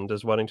abandoned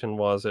as Wellington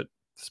was at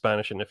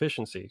Spanish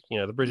inefficiency. You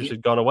know, the British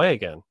had gone away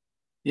again.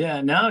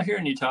 Yeah, now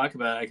hearing you talk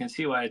about it, I can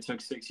see why it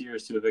took 6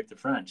 years to evict the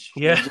French.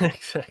 Yeah,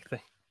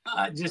 exactly.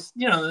 Just,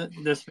 you know,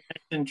 the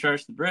Spanish didn't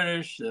trust the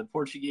British, the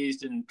Portuguese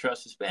didn't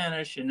trust the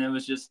Spanish, and it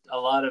was just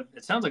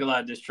it sounds like a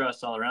lot of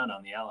distrust all around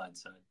on the Allied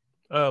side.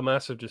 Oh,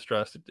 massive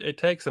distrust. It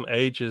takes them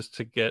ages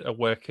to get a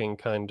working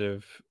kind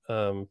of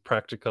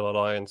practical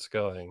alliance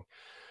going,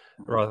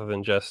 rather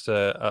than just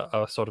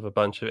a sort of a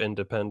bunch of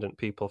independent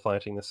people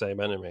fighting the same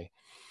enemy.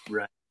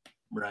 Right.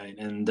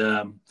 And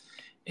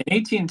in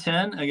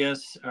 1810, I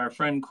guess our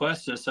friend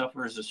Cuesta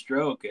suffers a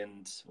stroke,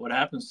 and what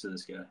happens to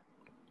this guy?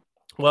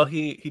 Well,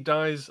 he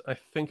dies, I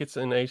think it's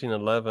in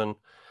 1811,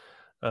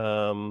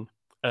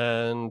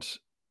 and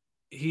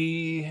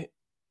he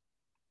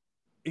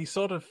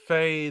sort of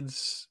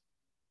fades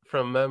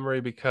from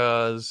memory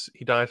because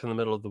he dies in the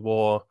middle of the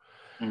war,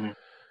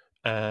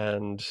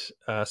 and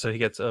so he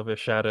gets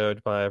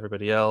overshadowed by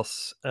everybody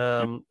else,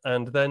 and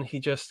then he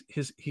gets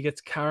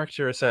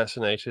character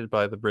assassinated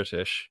by the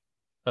British.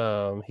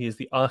 He's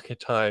the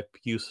archetype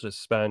useless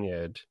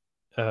Spaniard,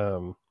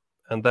 and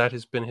that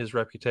has been his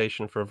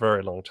reputation for a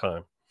very long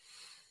time.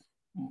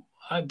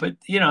 But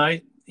you know,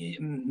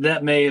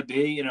 that may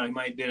be, you know, he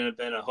might have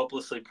been a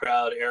hopelessly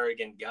proud,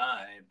 arrogant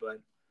guy.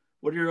 But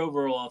what are your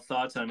overall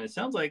thoughts on it? It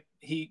sounds like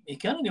he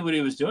kind of knew what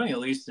he was doing, at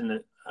least in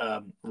the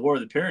War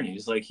of the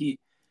Pyrenees. Like he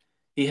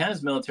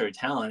has military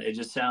talent. It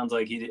just sounds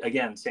like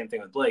again, same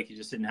thing with Blake. He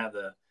just didn't have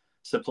the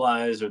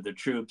supplies or the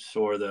troops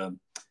or the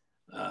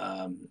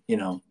you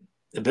know,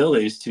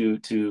 abilities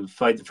to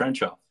fight the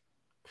French off.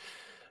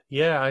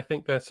 Yeah, I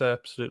think that's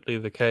absolutely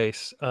the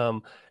case.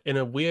 In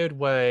a weird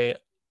way,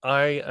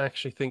 I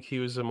actually think he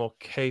was a more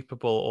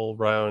capable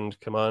all-round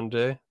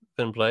commander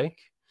than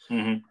Blake,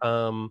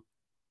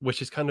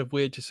 which is kind of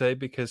weird to say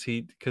because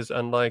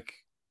unlike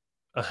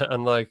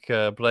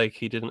Blake,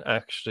 he didn't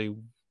actually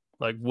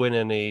like win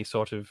any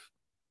sort of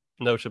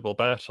notable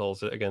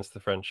battles against the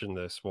French in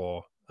this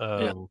war.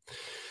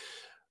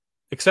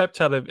 Except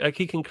Talavera,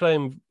 he can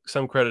claim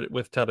some credit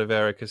with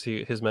Talavera because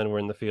his men were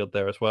in the field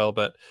there as well.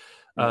 But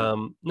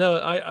no,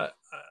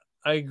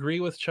 I agree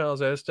with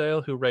Charles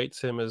Esdale, who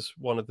rates him as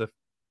one of the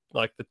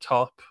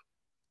top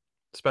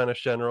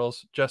Spanish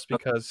generals, just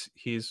because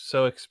he's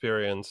so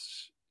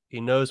experienced,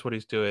 he knows what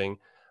he's doing,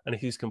 and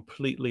he's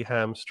completely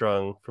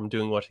hamstrung from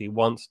doing what he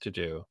wants to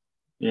do.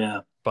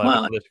 Yeah, by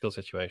the political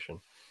situation.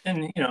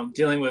 And you know,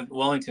 dealing with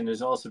Wellington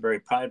is also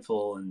very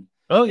prideful and.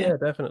 Oh yeah,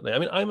 definitely. I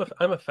mean,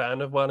 I'm a fan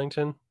of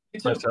Wellington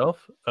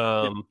myself,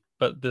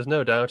 but there's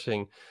no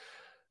doubting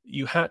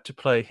you had to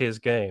play his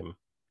game.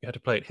 You had to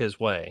play it his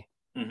way.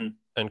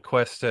 And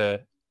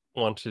Cuesta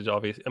wanted,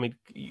 obviously. I mean,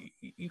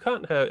 you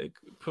can't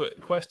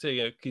put Cuesta.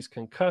 You know, he's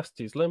concussed.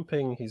 He's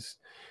limping. He's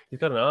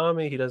got an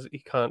army. He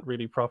can't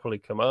really properly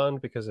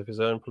command because of his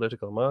own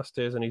political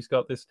masters, and he's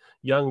got this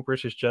young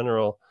British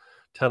general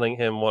telling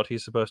him what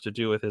he's supposed to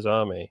do with his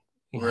army.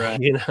 Right.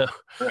 You know.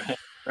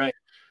 Right.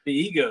 The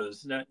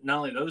egos, not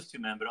only those two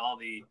men, but all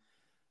the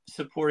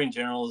supporting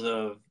generals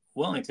of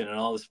Wellington and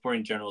all the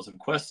supporting generals of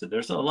Cuesta.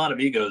 There's a lot of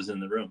egos in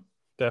the room.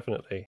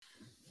 Definitely.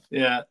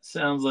 Yeah,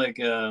 sounds like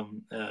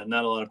not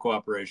a lot of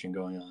cooperation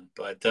going on.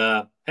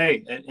 But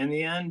hey, in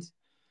the end,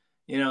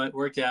 you know, it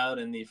worked out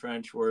and the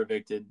French were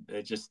evicted.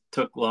 It just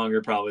took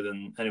longer probably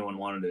than anyone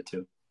wanted it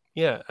to.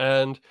 Yeah,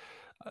 and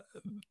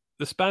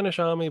the Spanish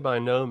army by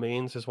no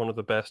means is one of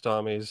the best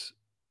armies,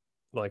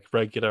 like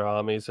regular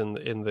armies in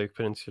the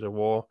Peninsular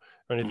War.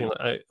 or anything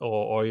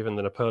or even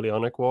the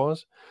Napoleonic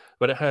Wars,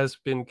 but it has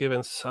been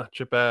given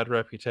such a bad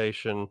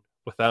reputation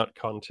without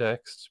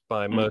context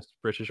by most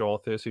British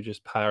authors who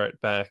just parrot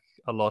back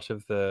a lot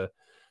of the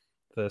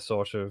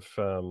sort of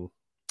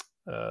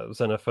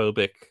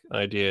xenophobic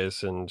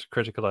ideas and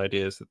critical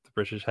ideas that the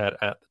British had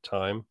at the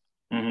time,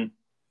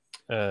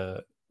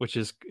 which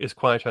is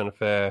quite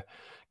unfair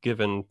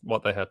given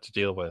what they had to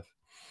deal with.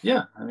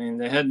 Yeah, I mean,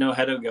 they had no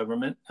head of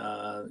government.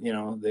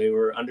 They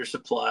were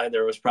undersupplied.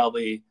 There was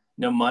probably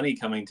no money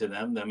coming to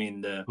them. I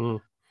mean, the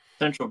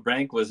central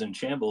bank was in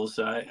shambles.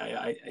 So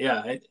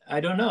I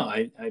don't know.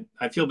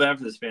 I feel bad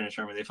for the Spanish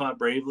army. They fought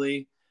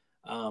bravely.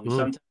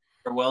 Sometimes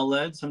they were well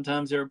led,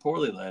 sometimes they were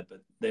poorly led,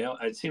 but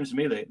it seems to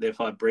me they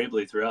fought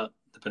bravely throughout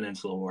the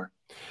Peninsula War.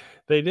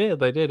 They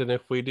did, and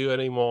if we do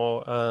any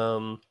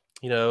more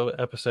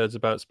episodes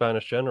about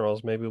Spanish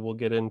generals, maybe we'll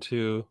get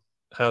into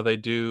how they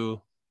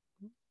do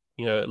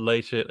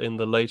later in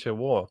the later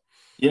war.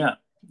 Yeah.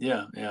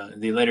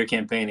 The later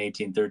campaign,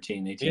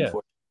 1813,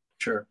 1814.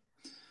 Sure.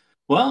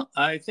 Well,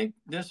 I think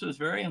this was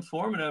very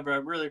informative. I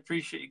really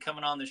appreciate you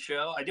coming on the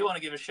show. I do want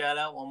to give a shout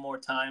out one more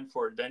time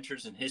for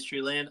Adventures in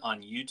Historyland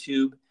on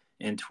YouTube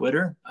and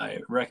Twitter. I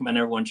recommend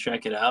everyone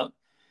check it out.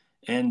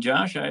 And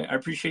Josh, I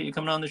appreciate you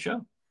coming on the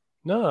show.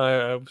 No,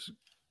 I was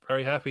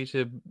very happy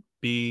to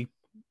be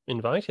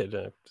invited.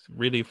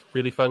 Really,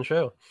 really fun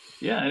show.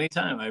 Yeah,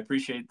 anytime. I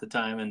appreciate the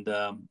time and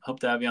hope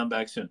to have you on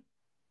back soon.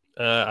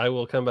 I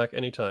will come back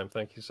anytime.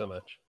 Thank you so much.